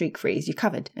background, the streak freeze, you're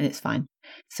covered and it's fine.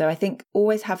 So I think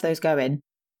always have those going.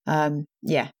 Are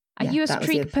you a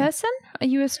streak person? Are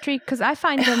you a streak? Because I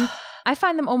find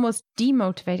them almost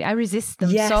demotivating. I resist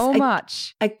them so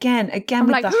much. Again, I'm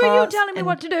with like, the who are you telling me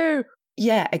what to do?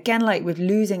 Yeah, again, like with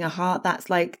losing a heart,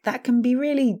 that can be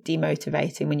really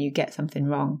demotivating when you get something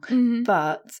wrong. Mm-hmm.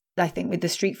 But I think with the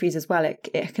streak freeze as well,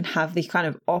 it can have the kind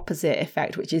of opposite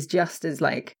effect, which is just as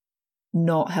like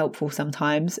not helpful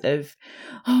sometimes of,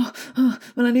 well,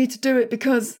 I need to do it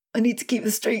because I need to keep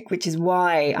the streak, which is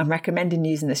why I'm recommending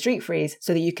using the streak freeze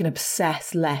so that you can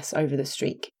obsess less over the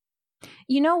streak.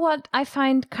 You know what I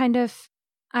find kind of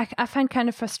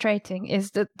frustrating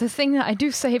is the thing that I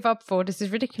do save up for. This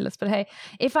is ridiculous, but hey,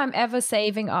 if I'm ever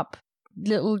saving up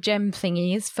little gem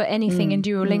thingies for anything in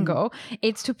Duolingo,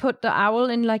 it's to put the owl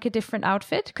in like a different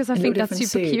outfit because I think that's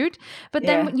super cute. But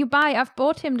then I've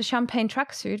bought him the champagne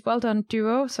tracksuit. Well done,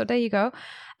 Duo. So there you go.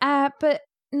 But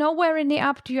nowhere in the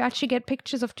app do you actually get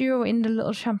pictures of Duo in the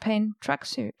little champagne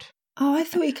tracksuit. Oh, I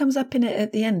thought he comes up in it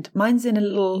at the end. Mine's in a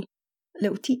little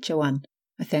teacher one,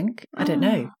 I think. I don't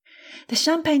know. The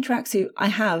champagne tracksuit I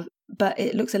have, but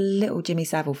it looks a little Jimmy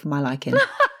Savile for my liking.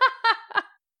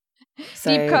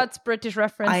 So deep cuts British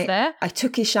reference there. I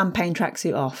took his champagne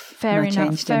tracksuit off. Fair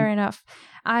enough.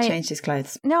 I changed his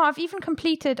clothes. No, I've even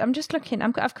completed. I'm just looking.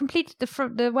 I've completed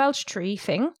the Welsh tree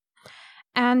thing,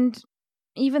 and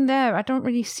even there, I don't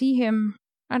really see him.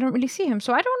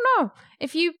 So I don't know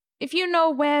if you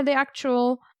know where the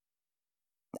actual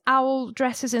owl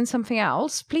dresses in something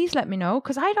else, please let me know,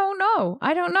 because I don't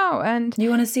know. And you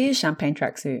want to see his champagne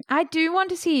tracksuit? I do want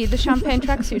to see the champagne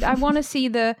tracksuit. I want to see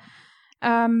the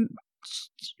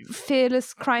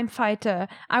fearless crime fighter.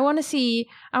 I want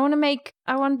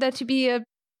there to be a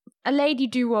lady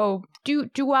duo,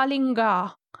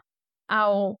 Duolingo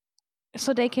owl,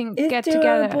 so they can get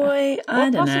together. Boy? I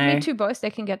don't possibly know. 2 boys, they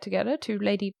can get together, 2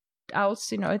 lady owls.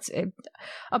 It's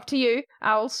up to you,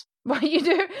 owls, what you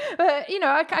do. But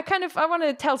I want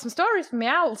to tell some stories from the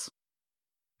owls.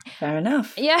 Fair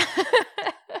enough. Yeah.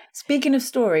 Speaking of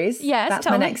stories, that's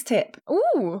my next tip.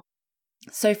 Ooh.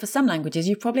 So for some languages,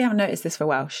 you probably haven't noticed this for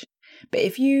Welsh, but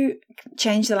if you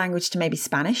change the language to maybe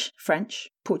Spanish, French,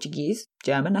 Portuguese,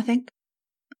 German, I think,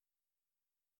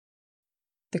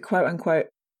 the quote unquote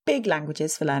big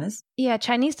languages for learners. Yeah,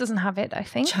 Chinese doesn't have it, I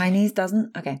think. Chinese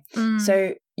doesn't? Okay.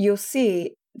 So you'll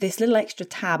see this little extra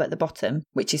tab at the bottom,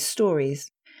 which is stories.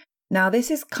 Now,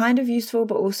 this is kind of useful,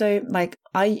 but also like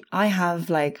I have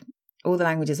like all the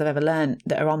languages I've ever learned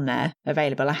that are on there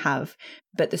available, I have.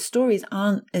 But the stories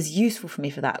aren't as useful for me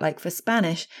for that. Like for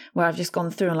Spanish, where I've just gone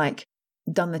through and like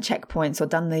done the checkpoints or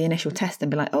done the initial test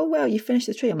and been like, oh, well, you finished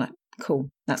the tree. I'm like, cool,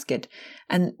 that's good.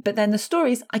 But then the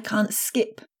stories I can't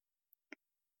skip.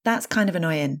 That's kind of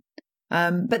annoying.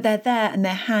 But they're there and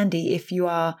they're handy if you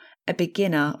are a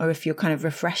beginner or if you're kind of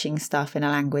refreshing stuff in a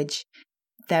language.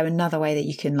 They're another way that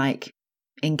you can like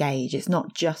engage. It's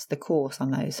not just the course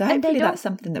on those. So hopefully that's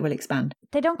something that will expand.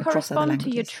 They don't correspond to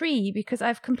your tree, because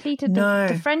I've completed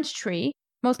the French tree,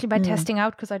 mostly by testing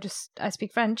out, because I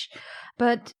speak French.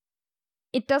 But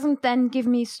it doesn't then give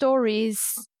me stories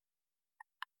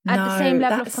at the same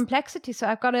level of complexity. So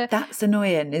I've got to... That's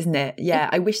annoying, isn't it? Yeah,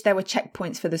 I wish there were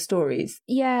checkpoints for the stories.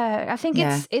 Yeah, I think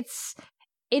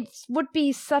it would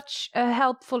be such a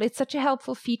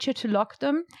helpful feature to lock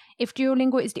them if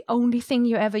Duolingo is the only thing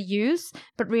you ever use.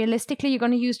 But realistically, you're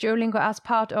going to use Duolingo as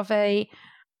part of a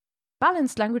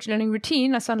balanced language learning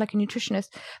routine. I sound like a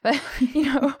nutritionist, but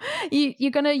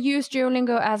you're going to use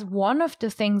Duolingo as one of the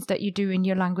things that you do in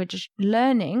your language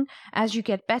learning as you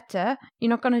get better. You're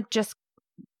not going to just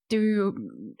do,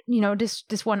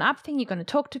 this one app thing. You're going to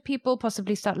talk to people,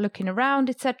 possibly start looking around,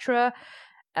 etc.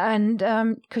 And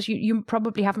because you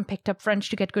probably haven't picked up French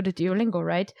to get good at Duolingo,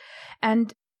 right?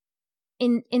 And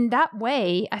in that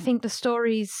way, I think the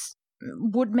stories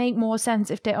would make more sense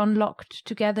if they're unlocked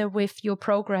together with your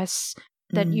progress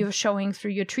that you're showing through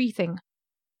your tree thing.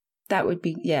 That would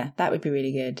be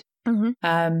really good.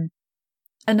 Mm-hmm.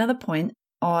 Another point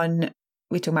on,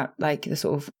 we're talking about like the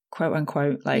sort of quote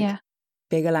unquote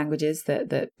bigger languages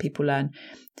that people learn,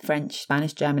 French,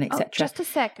 Spanish, German, etc. Just a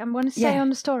sec. I want to say on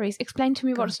the stories, explain to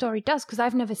me what a story does, because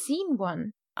I've never seen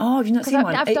one. Oh, have you not seen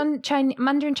one? I've done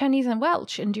Mandarin, Chinese and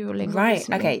Welsh in Duolingo. Right.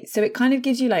 Recently. Okay. So it kind of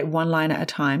gives you like one line at a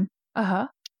time. Uh-huh.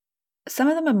 Some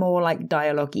of them are more like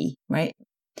dialogue-y, right?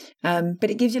 But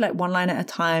it gives you like one line at a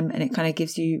time, and it kind of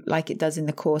gives you, like it does in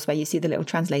the course, where you see the little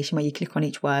translation where you click on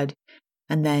each word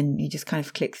and then you just kind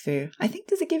of click through. I think,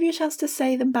 does it give you a chance to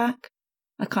say them back?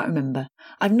 I can't remember.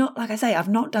 I've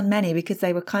not done many because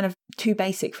they were kind of too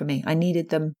basic for me. I needed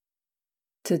them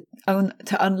to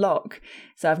unlock.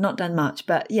 So I've not done much,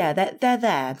 but yeah, they're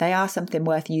there. They are something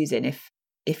worth using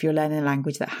if you're learning a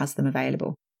language that has them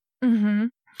available. Mm-hmm.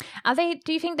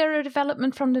 Do you think they're a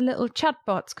development from the little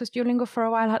chatbots? Because Duolingo for a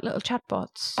while had little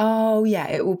chatbots. Oh yeah,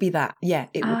 it will be that. Yeah,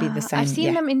 it will be the same. I've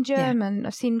seen them in German. Yeah.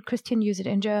 I've seen Christian use it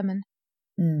in German.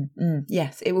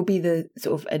 Yes, it will be the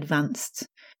sort of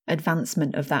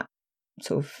advancement of that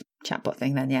sort of chatbot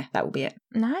thing then. Yeah, that will be it.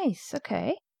 Nice.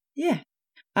 Okay. Yeah.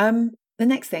 The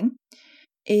next thing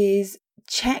is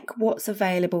check what's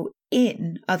available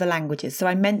in other languages. So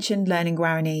I mentioned learning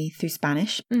Guarani through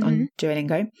Spanish on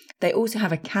Duolingo. They also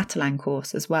have a Catalan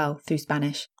course as well through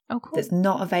Spanish. Oh, cool. That's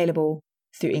not available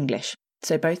through English.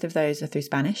 So both of those are through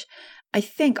Spanish. I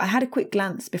think I had a quick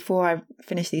glance before I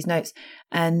finished these notes,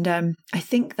 and I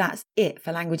think that's it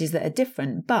for languages that are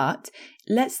different. But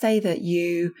let's say that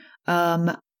you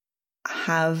have,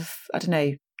 I don't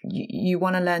know, you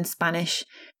want to learn Spanish,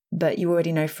 but you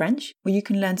already know French. Well, you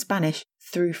can learn Spanish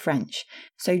through French.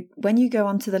 So when you go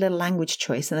onto the little language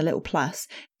choice and the little plus,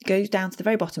 go down to the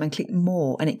very bottom and click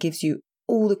more, and it gives you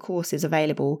all the courses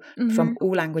available from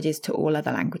all languages to all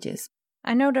other languages.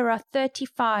 I know there are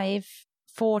 35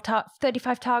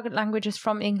 target languages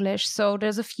from English, so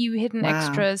there's a few hidden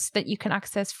extras that you can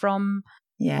access from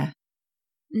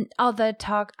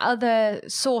other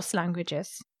source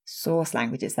languages. Source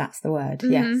languages, that's the word.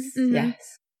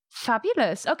 Yes.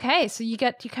 Fabulous. Okay, so you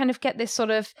kind of get this sort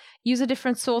of use a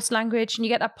different source language, and you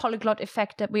get that polyglot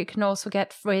effect that we can also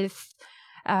get with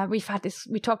we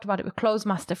talked about it with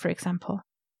Closemaster, for example.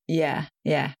 Yeah.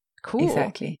 Cool.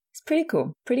 Exactly. It's pretty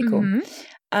cool.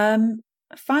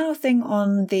 Final thing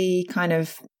on the kind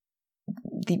of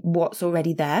the what's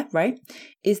already there, right,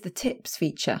 is the tips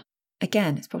feature.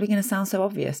 Again, it's probably going to sound so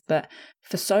obvious, but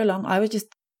for so long I was just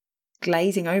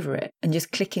glazing over it and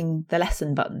just clicking the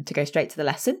lesson button to go straight to the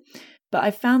lesson. But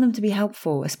I've found them to be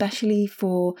helpful, especially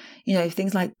for,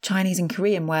 things like Chinese and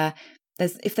Korean, where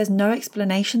if there's no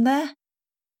explanation there,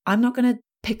 I'm not going to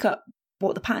pick up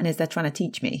what the pattern is they're trying to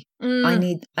teach me. I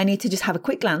need to just have a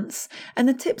quick glance, and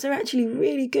the tips are actually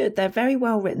really good. They're very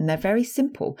well written. They're very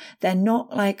simple. They're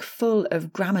not like full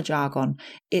of grammar jargon.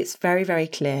 It's very, very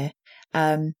clear.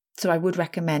 So I would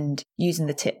recommend using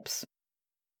the tips.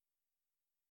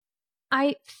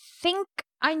 I think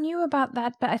I knew about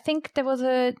that, but I think there was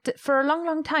for a long,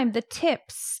 long time, the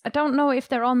tips, I don't know if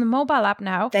they're on the mobile app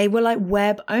now. They were like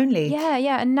web only.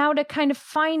 Yeah. And now they're kind of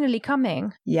finally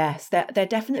coming. Yes, they're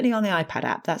definitely on the iPad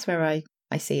app. That's where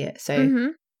I see it.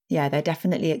 So yeah, they're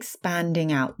definitely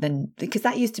expanding out then, because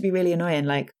that used to be really annoying.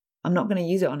 Like, I'm not going to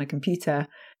use it on a computer,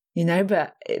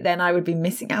 but then I would be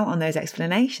missing out on those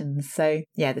explanations. So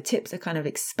yeah, the tips are kind of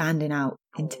expanding out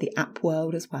into the app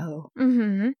world as well.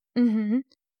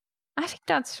 I think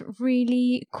that's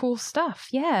really cool stuff.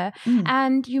 Yeah.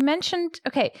 And you mentioned,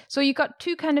 so you got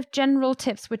two kind of general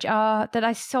tips, which are that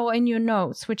I saw in your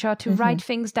notes, which are to write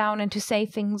things down and to say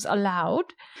things aloud.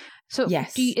 So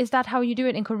yes. Is that how you do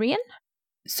it in Korean?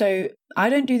 So I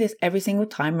don't do this every single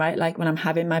time, right? Like when I'm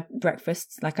having my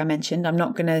breakfast, like I mentioned, I'm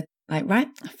not going to I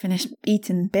finished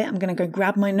eating a bit, I'm going to go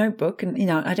grab my notebook, and,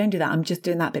 I don't do that. I'm just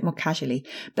doing that a bit more casually.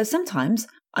 But sometimes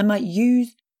I might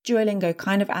use Duolingo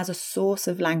kind of as a source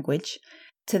of language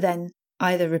to then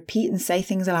either repeat and say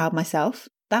things aloud myself.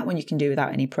 That one you can do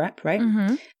without any prep, right?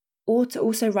 or to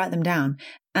also write them down.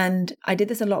 And I did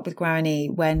this a lot with Guarani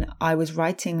when I was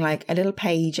writing like a little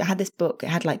page. I had this book, it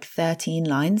had like 13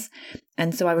 lines.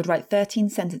 And so I would write 13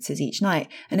 sentences each night.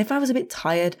 And if I was a bit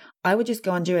tired, I would just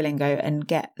go on Duolingo and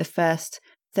get the first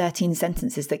 13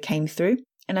 sentences that came through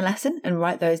in a lesson and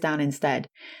write those down instead.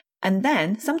 And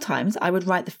then sometimes I would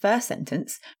write the first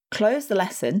sentence, close the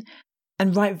lesson,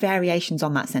 and write variations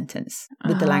on that sentence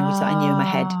with the language that I knew in my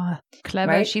head.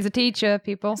 Clever. Right? She's a teacher,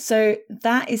 people. So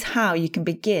that is how you can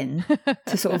begin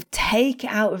to sort of take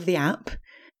it out of the app,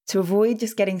 to avoid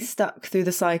just getting stuck through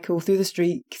the cycle, through the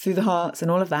streak, through the hearts and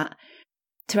all of that,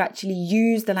 to actually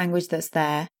use the language that's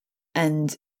there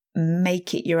and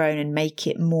make it your own and make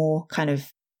it more kind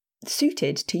of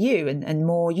suited to you and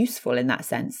more useful in that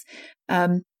sense.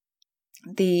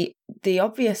 The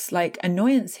obvious like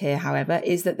annoyance here, however,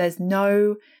 is that there's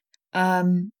no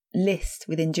list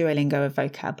within Duolingo of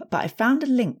vocab, but I found a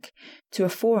link to a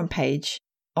forum page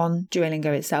on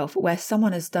Duolingo itself where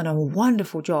someone has done a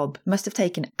wonderful job, must have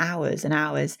taken hours and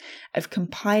hours of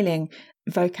compiling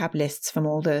vocab lists from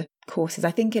all the courses.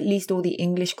 I think at least all the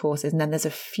English courses, and then there's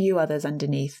a few others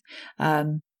underneath.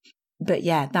 But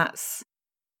yeah, that's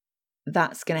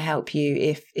going to help you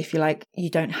if you're like, you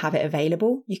don't have it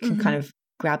available. You can kind of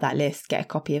grab that list, get a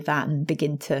copy of that and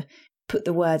begin to put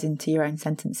the words into your own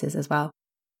sentences as well.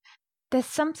 There's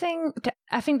something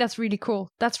I think that's really cool.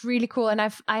 That's really cool. And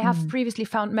I have previously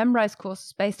found memorized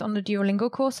courses based on the Duolingo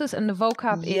courses, and the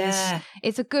vocab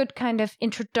is a good kind of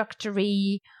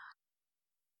introductory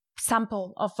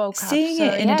sample of vocab. Seeing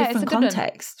it in a different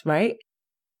context, right?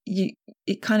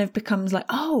 It kind of becomes like,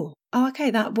 oh,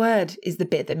 okay, that word is the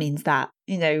bit that means that.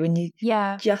 You know, when you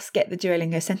just get the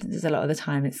Duolingo sentences a lot of the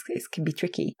time, it can be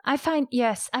tricky. I find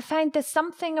there's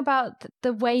something about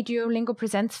the way Duolingo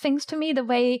presents things to me, the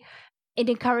way it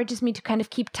encourages me to kind of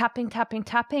keep tapping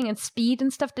and speed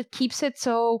and stuff that keeps it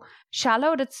so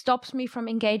shallow, that stops me from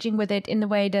engaging with it in the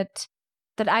way that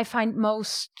I find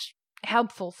most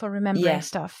helpful for remembering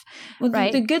stuff. Well,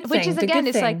 right? The good thing, which is again,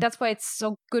 it's like that's why it's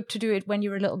so good to do it when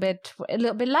you're a little bit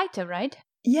lighter, right?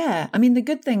 Yeah, I mean, the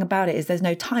good thing about it is there's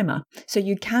no timer. So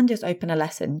you can just open a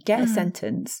lesson, get a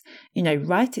sentence,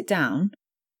 write it down,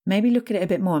 maybe look at it a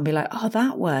bit more and be like, oh,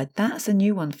 that word, that's a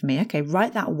new one for me. Okay,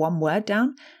 write that one word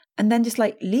down and then just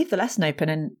like leave the lesson open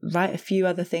and write a few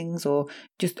other things, or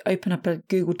just open up a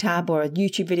Google tab or a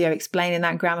YouTube video explaining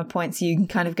that grammar point so you can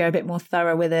kind of go a bit more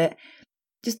thorough with it.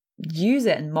 Just use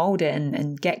it and mold it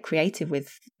and get creative with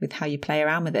how you play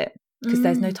around with it, because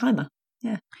there's no timer.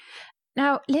 Yeah.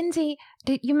 Now, Lindsay,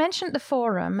 you mentioned the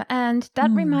forum, and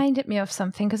that reminded me of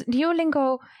something, because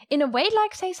Duolingo, in a way,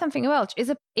 like Say Something Welsh,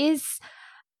 is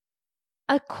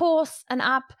a course, an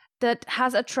app that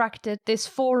has attracted this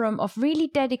forum of really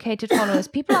dedicated followers.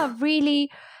 People are really,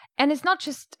 and it's not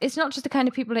just the kind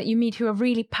of people that you meet who are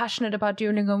really passionate about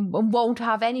Duolingo and won't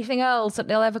have anything else that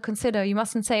they'll ever consider. You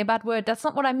mustn't say a bad word. That's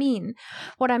not what I mean.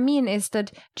 What I mean is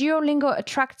that Duolingo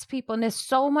attracts people, and there's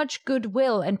so much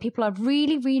goodwill, and people are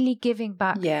really, really giving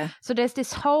back. Yeah. So there's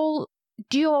this whole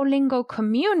Duolingo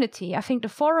community. I think the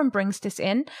forum brings this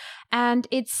in, and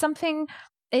it's something.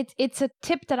 It's a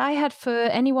tip that I had for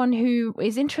anyone who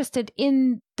is interested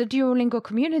in the Duolingo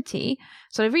community.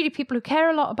 So they're really people who care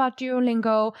a lot about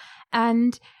Duolingo.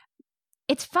 And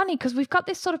it's funny because we've got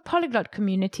this sort of polyglot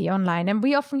community online, and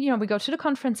we often, we go to the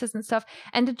conferences and stuff,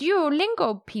 and the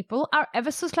Duolingo people are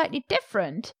ever so slightly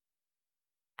different.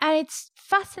 And it's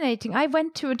fascinating. I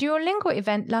went to a Duolingo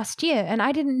event last year, and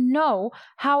I didn't know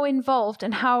how involved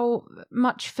and how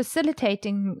much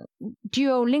facilitating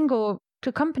Duolingo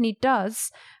the company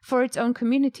does for its own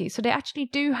community. So they actually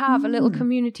do have a little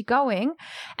community going,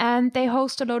 and they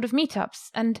host a load of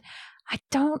meetups. And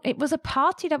it was a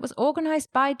party that was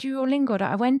organized by Duolingo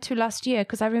that I went to last year,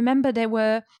 because I remember they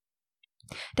were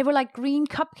like green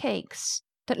cupcakes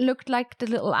that looked like the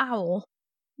little owl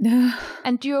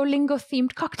and Duolingo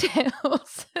themed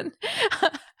cocktails.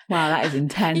 Wow, that is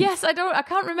intense. Yes, I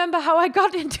can't remember how I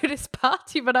got into this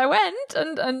party, but I went,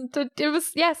 and it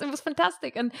was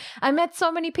fantastic. And I met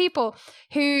so many people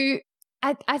who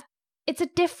it's a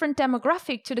different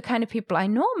demographic to the kind of people I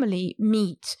normally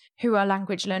meet who are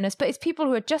language learners, but it's people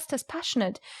who are just as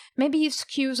passionate. Maybe it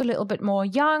skews a little bit more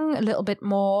young, a little bit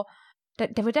more.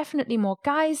 There were definitely more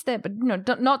guys there, but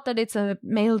not that it's a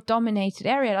male-dominated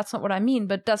area. That's not what I mean,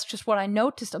 but that's just what I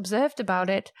observed about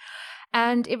it.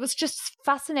 And it was just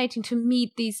fascinating to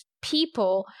meet these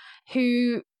people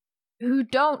who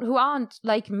aren't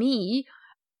like me.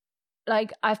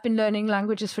 Like, I've been learning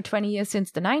languages for 20 years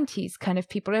since the 90s kind of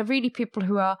people. They're really people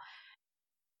who are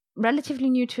relatively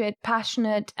new to it,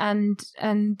 passionate, and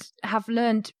have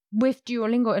learned with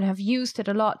Duolingo and have used it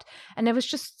a lot. And there was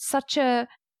just such a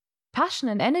passion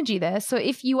and energy there. So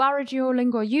if you are a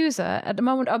Duolingo user at the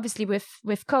moment, obviously with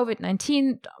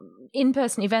COVID-19,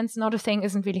 in-person events, not a thing,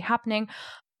 isn't really happening.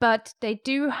 But they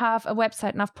do have a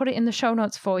website, and I've put it in the show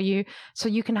notes for you, so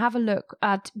you can have a look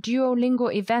at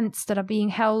Duolingo events that are being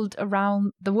held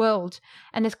around the world.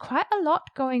 And there's quite a lot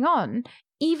going on.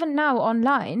 Even now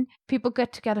online, people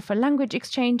get together for language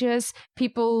exchanges.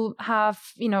 People have,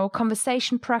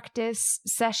 conversation practice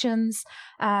sessions.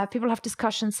 People have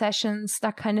discussion sessions,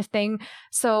 that kind of thing.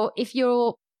 So if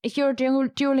you're a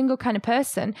Duolingo kind of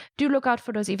person, do look out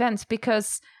for those events,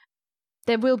 because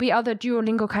there will be other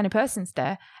Duolingo kind of persons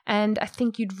there. And I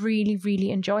think you'd really, really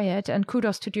enjoy it. And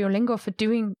kudos to Duolingo for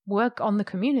doing work on the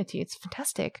community. It's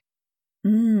fantastic.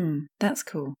 That's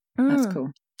cool. That's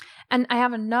cool. And I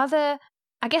have another,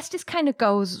 I guess this kind of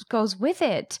goes with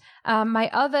it. My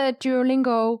other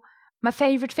Duolingo, my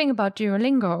favorite thing about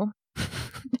Duolingo,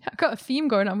 I've got a theme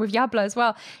going on with Yabla as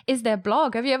well, is their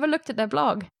blog. Have you ever looked at their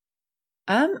blog?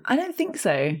 I don't think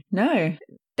so. No.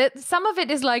 Some of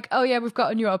it is like, oh yeah, we've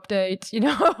got a new update,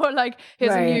 or like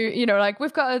here's a new, like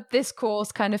we've got this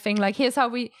course kind of thing. Like here's how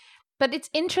we. But it's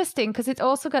interesting because it's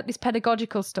also got these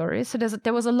pedagogical stories. So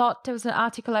there was an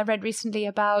article I read recently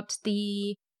about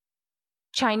the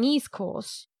Chinese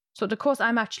course. So the course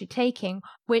I'm actually taking,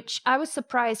 which I was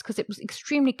surprised because it was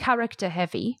extremely character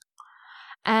heavy,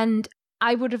 and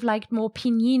I would have liked more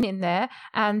pinyin in there.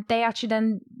 And they actually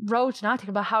then wrote an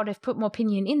article about how they've put more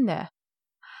pinyin in there.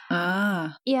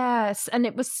 Yes, and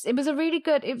it was a really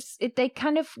good. They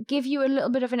kind of give you a little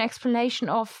bit of an explanation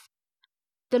of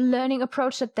the learning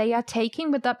approach that they are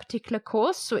taking with that particular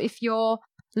course. So if you're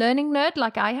learning nerd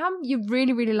like I am, you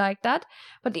really, really like that.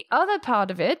 But the other part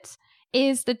of it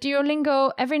is that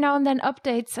Duolingo every now and then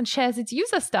updates and shares its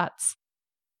user stats.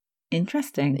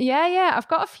 Interesting. Yeah, I've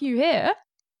got a few here.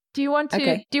 Do you want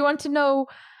to know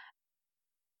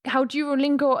how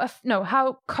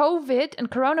how COVID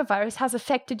and coronavirus has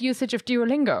affected usage of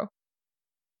Duolingo?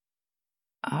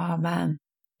 Oh man,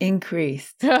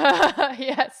 increased.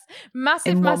 Yes,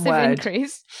 massive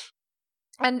increase.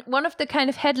 And one of the kind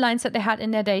of headlines that they had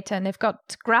in their data, and they've got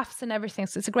graphs and everything,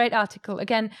 so it's a great article.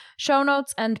 Again, show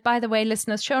notes, and by the way,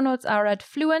 listeners, show notes are at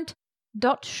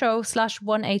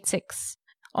fluent.show/186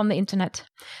 on the internet.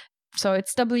 So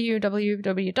it's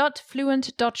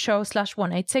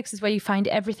www.fluent.show/186 is where you find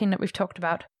everything that we've talked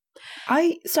about.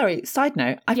 Side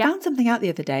note, I found something out the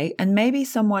other day, and maybe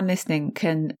someone listening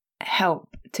can help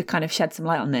to kind of shed some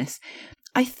light on this.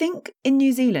 I think in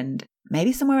New Zealand,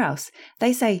 maybe somewhere else,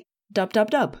 they say dub.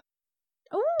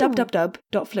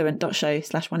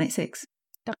 www.fluent.show/186.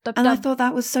 And I thought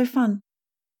that was so fun.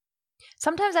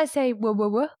 Sometimes I say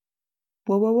wah.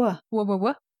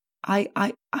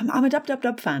 I'm a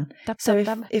dub fan.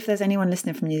 If there's anyone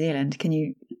listening from New Zealand, can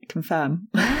you confirm?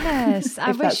 Yes,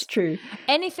 if that's true.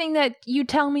 Anything that you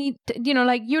tell me,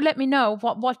 you let me know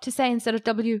what to say instead of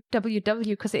www,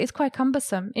 because it is quite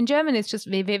cumbersome. In German, it's just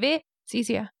www. It's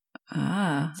easier.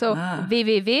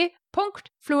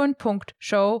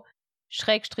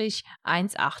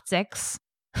 www.fluent.show/186.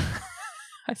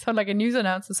 I sound like a news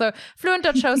announcer. So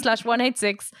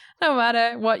fluent.show/186. No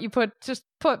matter what you put, just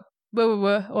put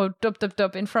or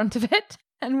dub in front of it,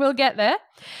 and we'll get there.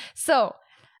 So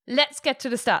let's get to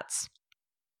the stats.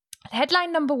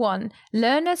 Headline number 1,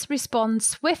 learners respond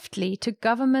swiftly to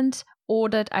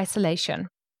government-ordered isolation.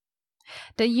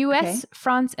 The US,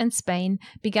 France, and Spain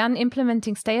began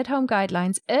implementing stay-at-home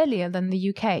guidelines earlier than the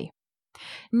UK.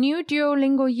 New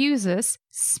Duolingo users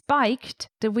spiked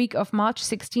the week of March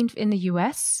 16th in the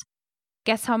US.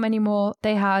 Guess how many more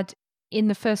they had in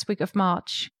the first week of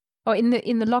March? Or in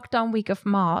the lockdown week of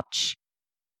March,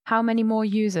 how many more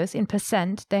users in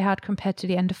percent they had compared to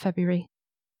the end of February?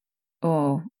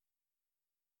 Oh,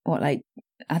 what, like,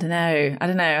 I don't know.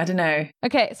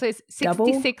 Okay, so it's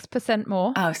 66%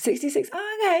 more. Oh, 66.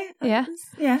 Oh, okay.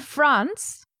 Yeah.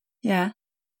 France. Yeah.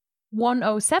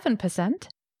 107%.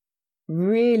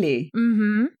 Really?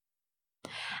 Mm-hmm.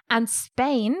 And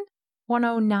Spain,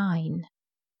 109%.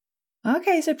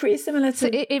 Okay, so pretty similar to So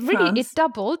it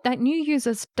doubled. That new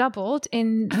users doubled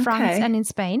in France and in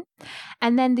Spain.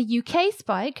 And then the UK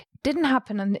spike didn't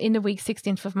happen in the week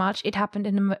 16th of March. It happened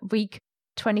in the week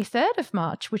 23rd of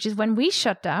March, which is when we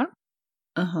shut down.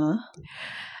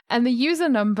 And the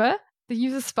user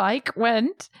spike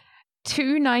went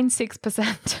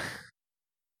 296%.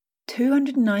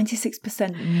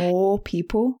 296% more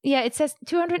people? Yeah, it says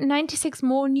 296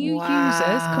 more new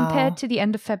users compared to the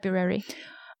end of February.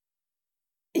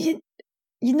 You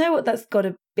know what that's got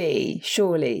to be,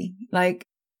 surely. Like,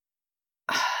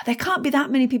 there can't be that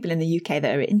many people in the UK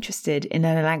that are interested in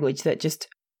a language that just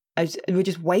we're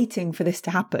just waiting for this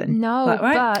to happen. No, like,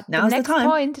 right, but now's the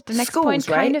next point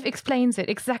right? kind of explains it.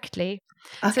 Exactly.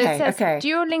 Okay, so it says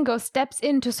Duolingo steps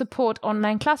in to support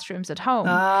online classrooms at home.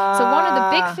 So one of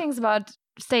the big things about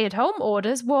stay-at-home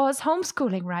orders was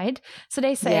homeschooling, right? So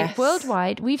they say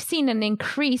worldwide, we've seen an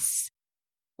increase.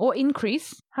 How do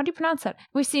you pronounce that?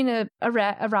 We've seen a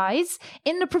rise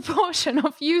in the proportion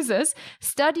of users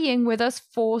studying with us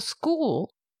for school.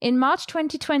 In March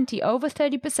 2020, over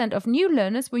 30% of new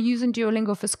learners were using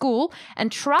Duolingo for school,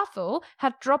 and travel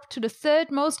had dropped to the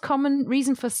third most common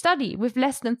reason for study, with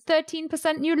less than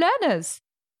 13% new learners.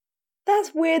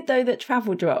 That's weird, though, that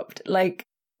travel dropped. Like,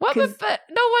 well, but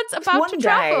no one's about to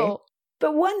travel.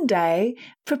 But one day,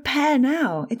 prepare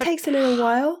now. It takes a little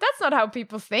while. That's not how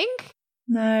people think.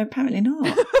 No, apparently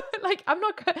not. Like, I'm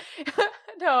not...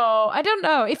 No, I don't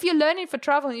know. If you're learning for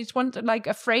travel and you just want like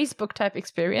a phrase book type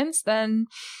experience, then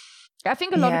I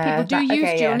think a lot of people do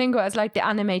use Duolingo as like the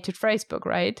animated phrase book,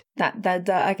 right?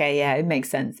 Okay, yeah, it makes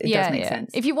sense. It does make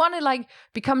sense. If you want to like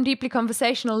become deeply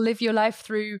conversational, live your life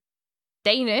through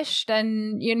Danish,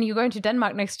 then you're going to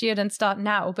Denmark next year, then start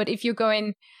now. But if you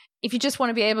just want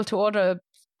to be able to order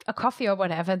a coffee or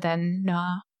whatever, then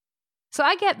nah. So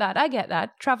I get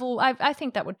that. Travel, I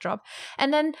think that would drop.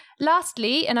 And then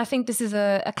lastly, and I think this is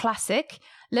a classic,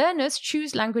 learners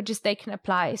choose languages they can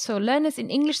apply. So learners in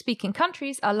English-speaking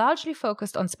countries are largely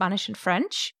focused on Spanish and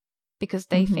French because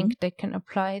they think they can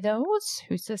apply those.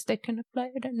 Who says they can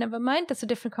apply it? Never mind, that's a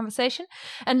different conversation.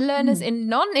 And learners in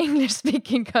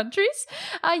non-English-speaking countries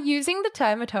are using the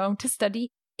time at home to study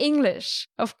English.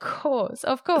 Of course.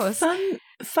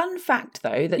 Fun fact,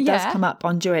 though, that does come up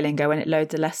on Duolingo when it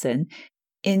loads a lesson.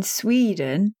 In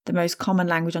Sweden, the most common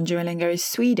language on Duolingo is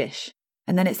Swedish.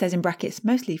 And then it says in brackets,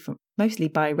 mostly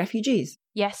by refugees.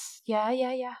 Yes.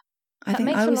 Yeah. That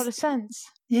makes a lot of sense.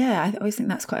 Yeah, I always think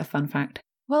that's quite a fun fact.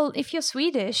 Well, if you're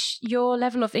Swedish, your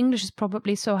level of English is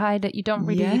probably so high that you don't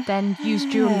really then use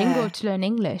Duolingo to learn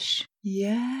English.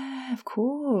 Yeah, of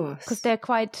course. Because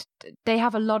they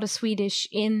have a lot of Swedish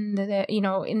in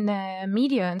the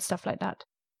media and stuff like that.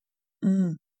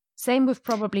 Mm. Same with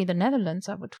probably the Netherlands,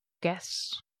 I would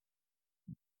guess.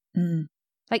 Mm.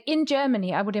 Like in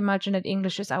Germany, I would imagine that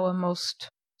English is our most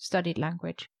studied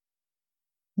language.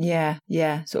 Yeah.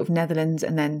 Sort of Netherlands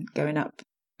and then going up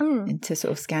into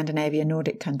sort of Scandinavia,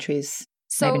 Nordic countries.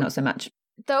 So maybe not so much.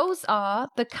 Those are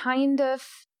the kind of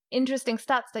interesting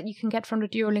stats that you can get from the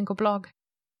Duolingo blog.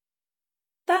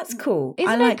 That's cool.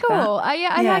 Isn't it cool?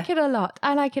 I like it a lot.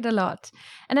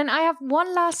 And then I have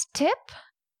one last tip.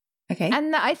 Okay.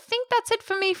 And I think that's it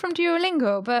for me from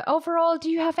Duolingo. But overall, do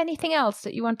you have anything else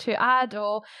that you want to add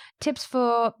or tips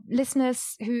for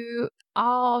listeners who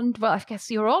aren't, well, I guess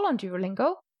you're all on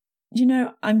Duolingo.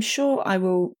 I'm sure I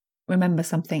will remember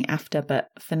something after, but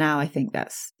for now, I think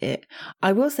that's it.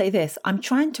 I will say this. I'm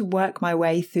trying to work my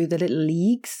way through the little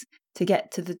leagues to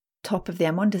get to the top of the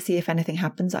M1 to see if anything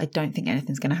happens. I don't think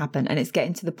anything's going to happen. And it's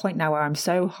getting to the point now where I'm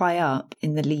so high up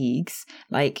in the leagues,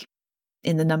 like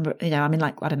in the number, I'm in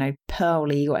like, I don't know, Pearl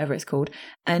League or whatever it's called.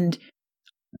 And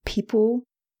people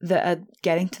that are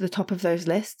getting to the top of those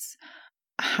lists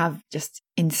have just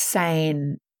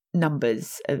insane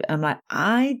numbers. I'm like,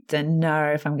 I don't know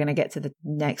if I'm going to get to the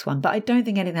next one, but I don't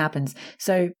think anything happens.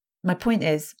 So my point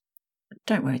is,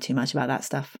 don't worry too much about that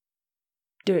stuff.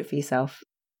 Do it for yourself.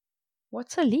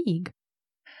 What's a league?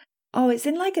 Oh, it's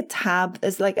in like a tab.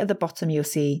 There's like at the bottom, you'll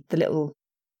see the little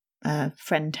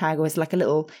friend tag, or it's like a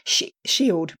little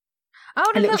shield.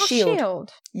 Oh, the little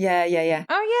shield. Yeah.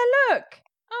 Oh, yeah, look.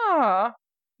 Oh.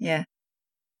 Yeah.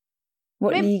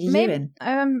 What league are you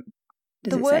in?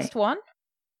 The worst one.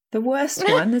 The worst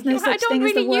one? There's no such thing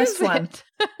as the worst one.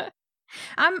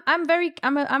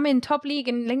 I'm in top league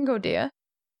in Lingo, dear.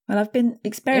 Well, I've been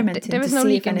experimenting to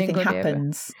see if anything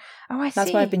happens. Oh, I see.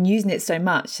 That's why I've been using it so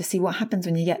much, to see what happens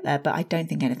when you get there, but I don't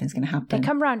think anything's going to happen. They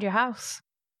come round your house.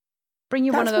 Bring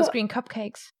you one of those green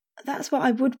cupcakes. That's what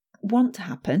I would want to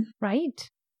happen. Right.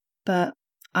 But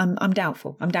I'm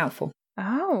doubtful.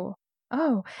 Oh.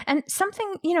 And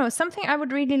something I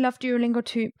would really love Duolingo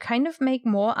to kind of make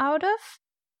more out of.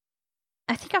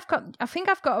 I think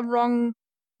I've got a wrong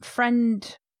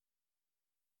friend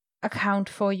account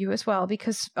for you as well,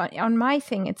 because on my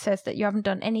thing it says that you haven't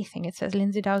done anything. It says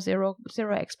Lindsay Dow 0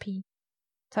 XP.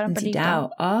 So I don't believe that.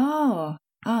 Oh,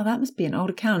 that must be an old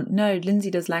account. No,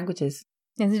 Lindsay does languages.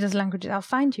 I'll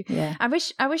find you. Yeah. I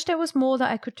wish there was more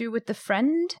that I could do with the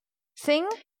friend thing.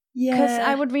 Yeah. Because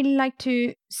I would really like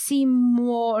to see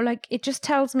more. Like, it just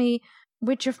tells me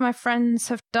which of my friends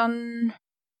have done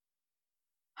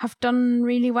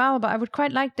really well, but I would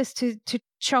quite like this to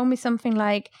show me something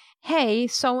like, hey,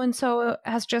 so and so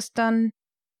has just done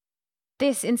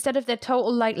this instead of their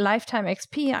total like lifetime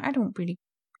XP. I don't really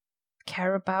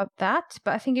care about that,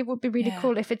 but I think it would be really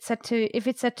cool if it said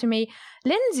to me,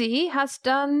 Lindsay has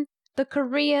done the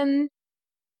Korean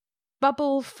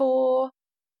bubble for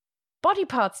body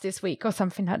parts this week or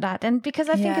something like that. And because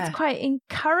I think it's quite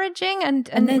encouraging and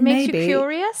it makes you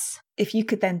curious. If you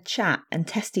could then chat and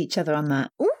test each other on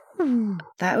that. Ooh.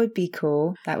 That would be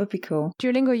cool.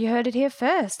 Duolingo, you heard it here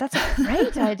first. That's a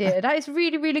great idea. That is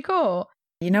really, really cool.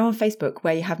 You know, on Facebook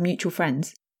where you have mutual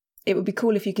friends, it would be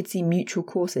cool if you could see mutual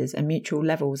courses and mutual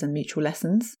levels and mutual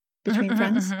lessons between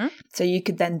friends. Mm-hmm. So you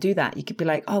could then do that. You could be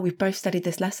like, oh, we've both studied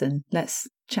this lesson. Let's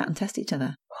chat and test each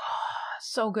other.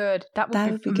 So good. That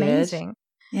would be amazing.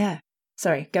 Good. Yeah.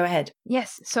 Sorry, go ahead.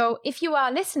 Yes. So if you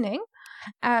are listening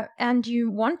and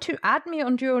you want to add me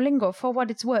on Duolingo, for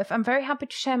what it's worth, I'm very happy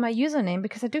to share my username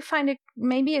because I do find it,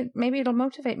 maybe it'll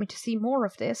motivate me to see more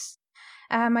of this.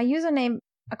 My username,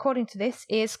 according to this,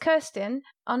 is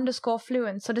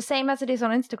Kerstin_fluent. So the same as it is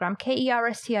on Instagram,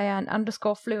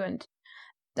 KERSTIN_fluent.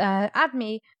 Add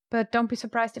me, but don't be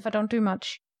surprised if I don't do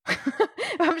much.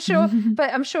 I'm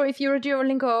sure if you're a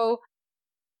Duolingo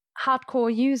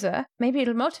hardcore user, maybe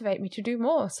it'll motivate me to do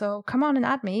more. So come on and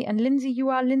add me. And Lindsay, you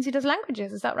are Lindsay Does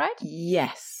Languages, is that right?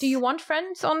 Yes. Do you want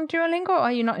friends on Duolingo, or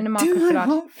are you not in the market for that? Do I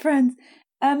want friends?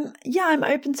 Yeah, I'm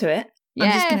open to it. Yeah.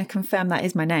 I'm just going to confirm that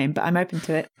is my name, but I'm open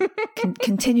to it.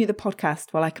 Continue the podcast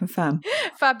while I confirm.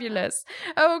 Fabulous.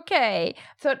 Okay,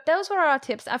 so those were our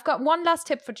tips. I've got one last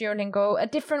tip for Duolingo, a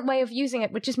different way of using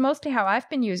it, which is mostly how I've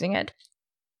been using it.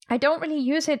 I don't really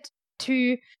use it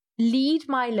to lead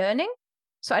my learning,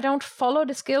 so I don't follow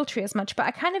the skill tree as much, but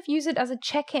I kind of use it as a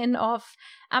check-in of,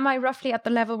 am I roughly at the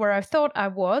level where I thought I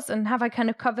was, and have I kind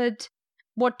of covered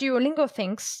what Duolingo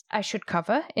thinks I should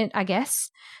cover, I guess.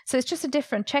 So it's just a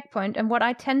different checkpoint. And what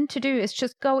I tend to do is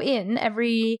just go in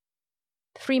every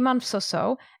 3 months or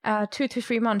so, 2 to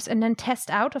 3 months, and then test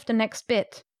out of the next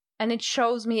bit. And it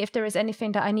shows me if there is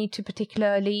anything that I need to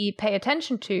particularly pay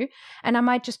attention to. And I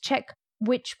might just check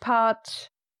which part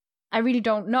I really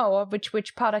don't know, or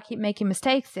which part I keep making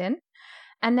mistakes in,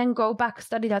 and then go back,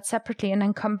 study that separately, and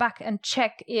then come back and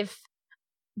check if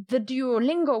the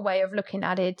Duolingo way of looking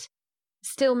at it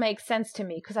still makes sense to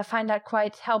me, because I find that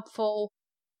quite helpful.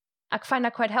 I find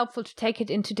that quite helpful to take it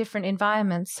into different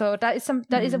environments. So that is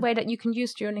a way that you can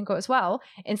use Duolingo as well.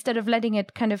 Instead of letting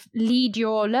it kind of lead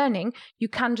your learning, you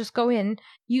can just go in,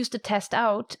 use the test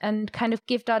out, and kind of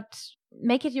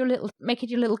make it your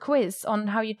little quiz on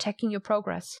how you're checking your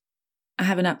progress. I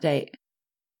have an update.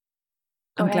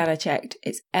 I'm glad I checked.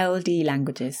 It's LD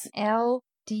Languages.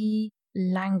 LD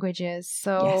Languages.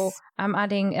 So yes. I'm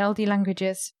adding LD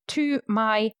Languages to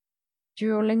my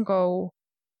Duolingo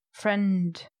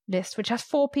friend list, which has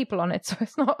 4 people on it, so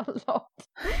it's not a lot.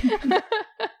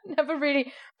 Never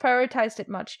really prioritized it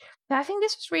much. But I think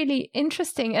this was really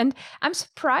interesting, and I'm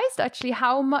surprised actually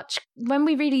how much, when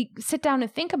we really sit down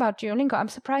and think about Duolingo, I'm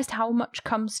surprised how much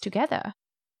comes together.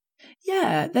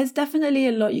 Yeah, there's definitely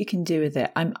a lot you can do with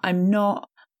it. I'm not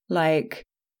like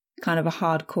kind of a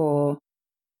hardcore,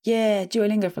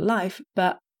 Duolingo for life,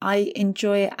 but I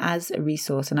enjoy it as a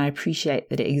resource, and I appreciate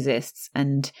that it exists.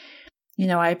 And,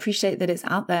 I appreciate that it's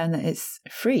out there and that it's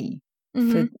free.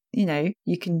 Mm-hmm. For,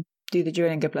 you can do the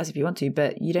Duolingo Plus if you want to,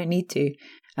 but you don't need to.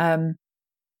 So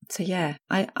yeah,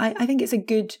 I think it's a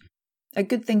good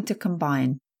thing to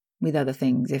combine with other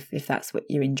things if that's what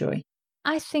you enjoy.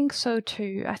 I think so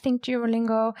too. I think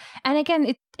Duolingo, and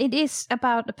again, it is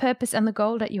about the purpose and the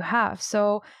goal that you have.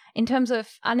 So in terms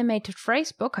of animated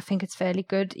phrasebook, I think it's fairly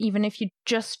good, even if you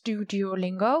just do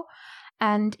Duolingo.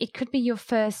 And it could be your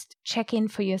first check-in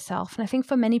for yourself. And I think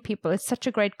for many people, it's such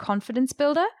a great confidence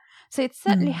builder. So it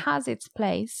certainly has its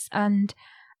place. And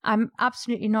I'm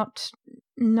absolutely not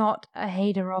a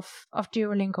hater of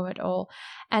Duolingo at all.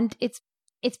 And it's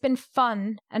been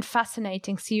fun and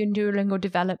fascinating seeing Duolingo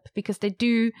develop, because they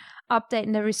do update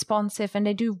and they're responsive, and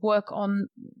they do work on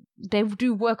their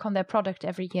product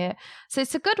every year. So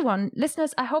it's a good one.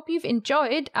 Listeners, I hope you've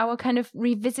enjoyed our kind of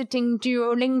revisiting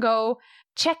Duolingo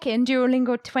check-in,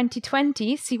 Duolingo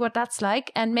 2020, see what that's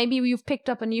like. And maybe you've picked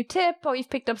up a new tip, or you've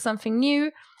picked up something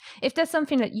new. If there's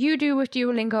something that you do with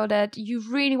Duolingo that you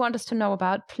really want us to know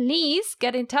about, please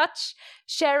get in touch,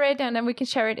 share it, and then we can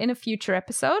share it in a future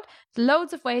episode.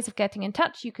 Loads of ways of getting in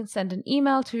touch. You can send an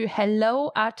email to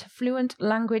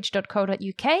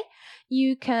hello@fluentlanguage.co.uk.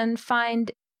 You can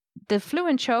find The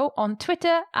Fluent Show on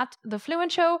Twitter @The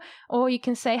Fluent Show, or you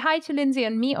can say hi to Lindsay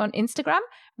and me on Instagram.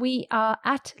 We are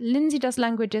 @Lindsay Does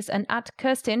Languages and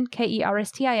 @Kerstin,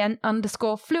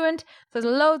 KERSTIN_fluent. There's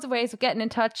loads of ways of getting in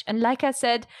touch. And like I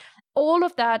said, all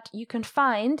of that you can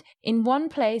find in one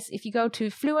place if you go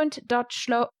to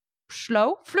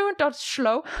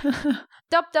fluent.show,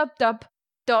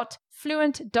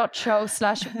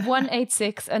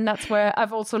 www.fluent.show/186, and that's where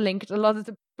I've also linked a lot of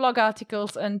the blog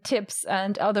articles and tips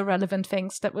and other relevant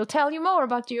things that will tell you more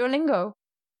about Duolingo.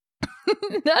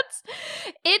 That's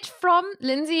it from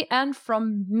Lindsay and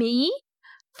from me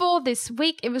for this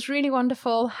week. It was really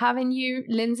wonderful having you,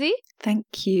 Lindsay. Thank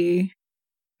you.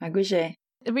 Magouche.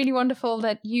 Really wonderful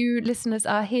that you listeners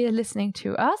are here listening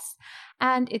to us.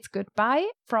 And it's goodbye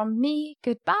from me,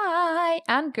 goodbye,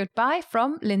 and goodbye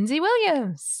from Lindsay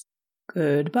Williams.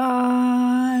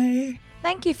 Goodbye.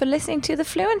 Thank you for listening to The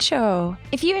Fluent Show.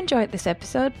 If you enjoyed this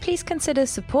episode, please consider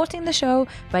supporting the show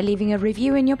by leaving a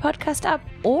review in your podcast app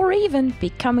or even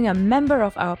becoming a member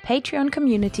of our Patreon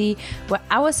community, where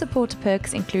our supporter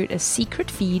perks include a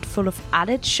secret feed full of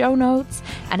added show notes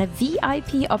and a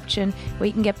VIP option where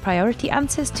you can get priority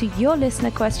answers to your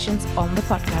listener questions on the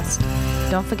podcast.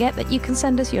 Don't forget that you can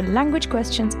send us your language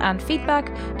questions and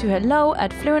feedback to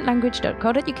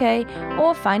hello@fluentlanguage.co.uk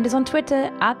or find us on Twitter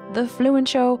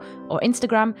 @TheFluentShow or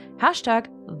Instagram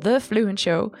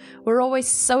 #TheFluentShow. We're always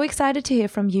so excited to hear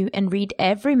from you and read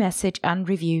every message and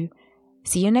review.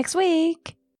 See you next week.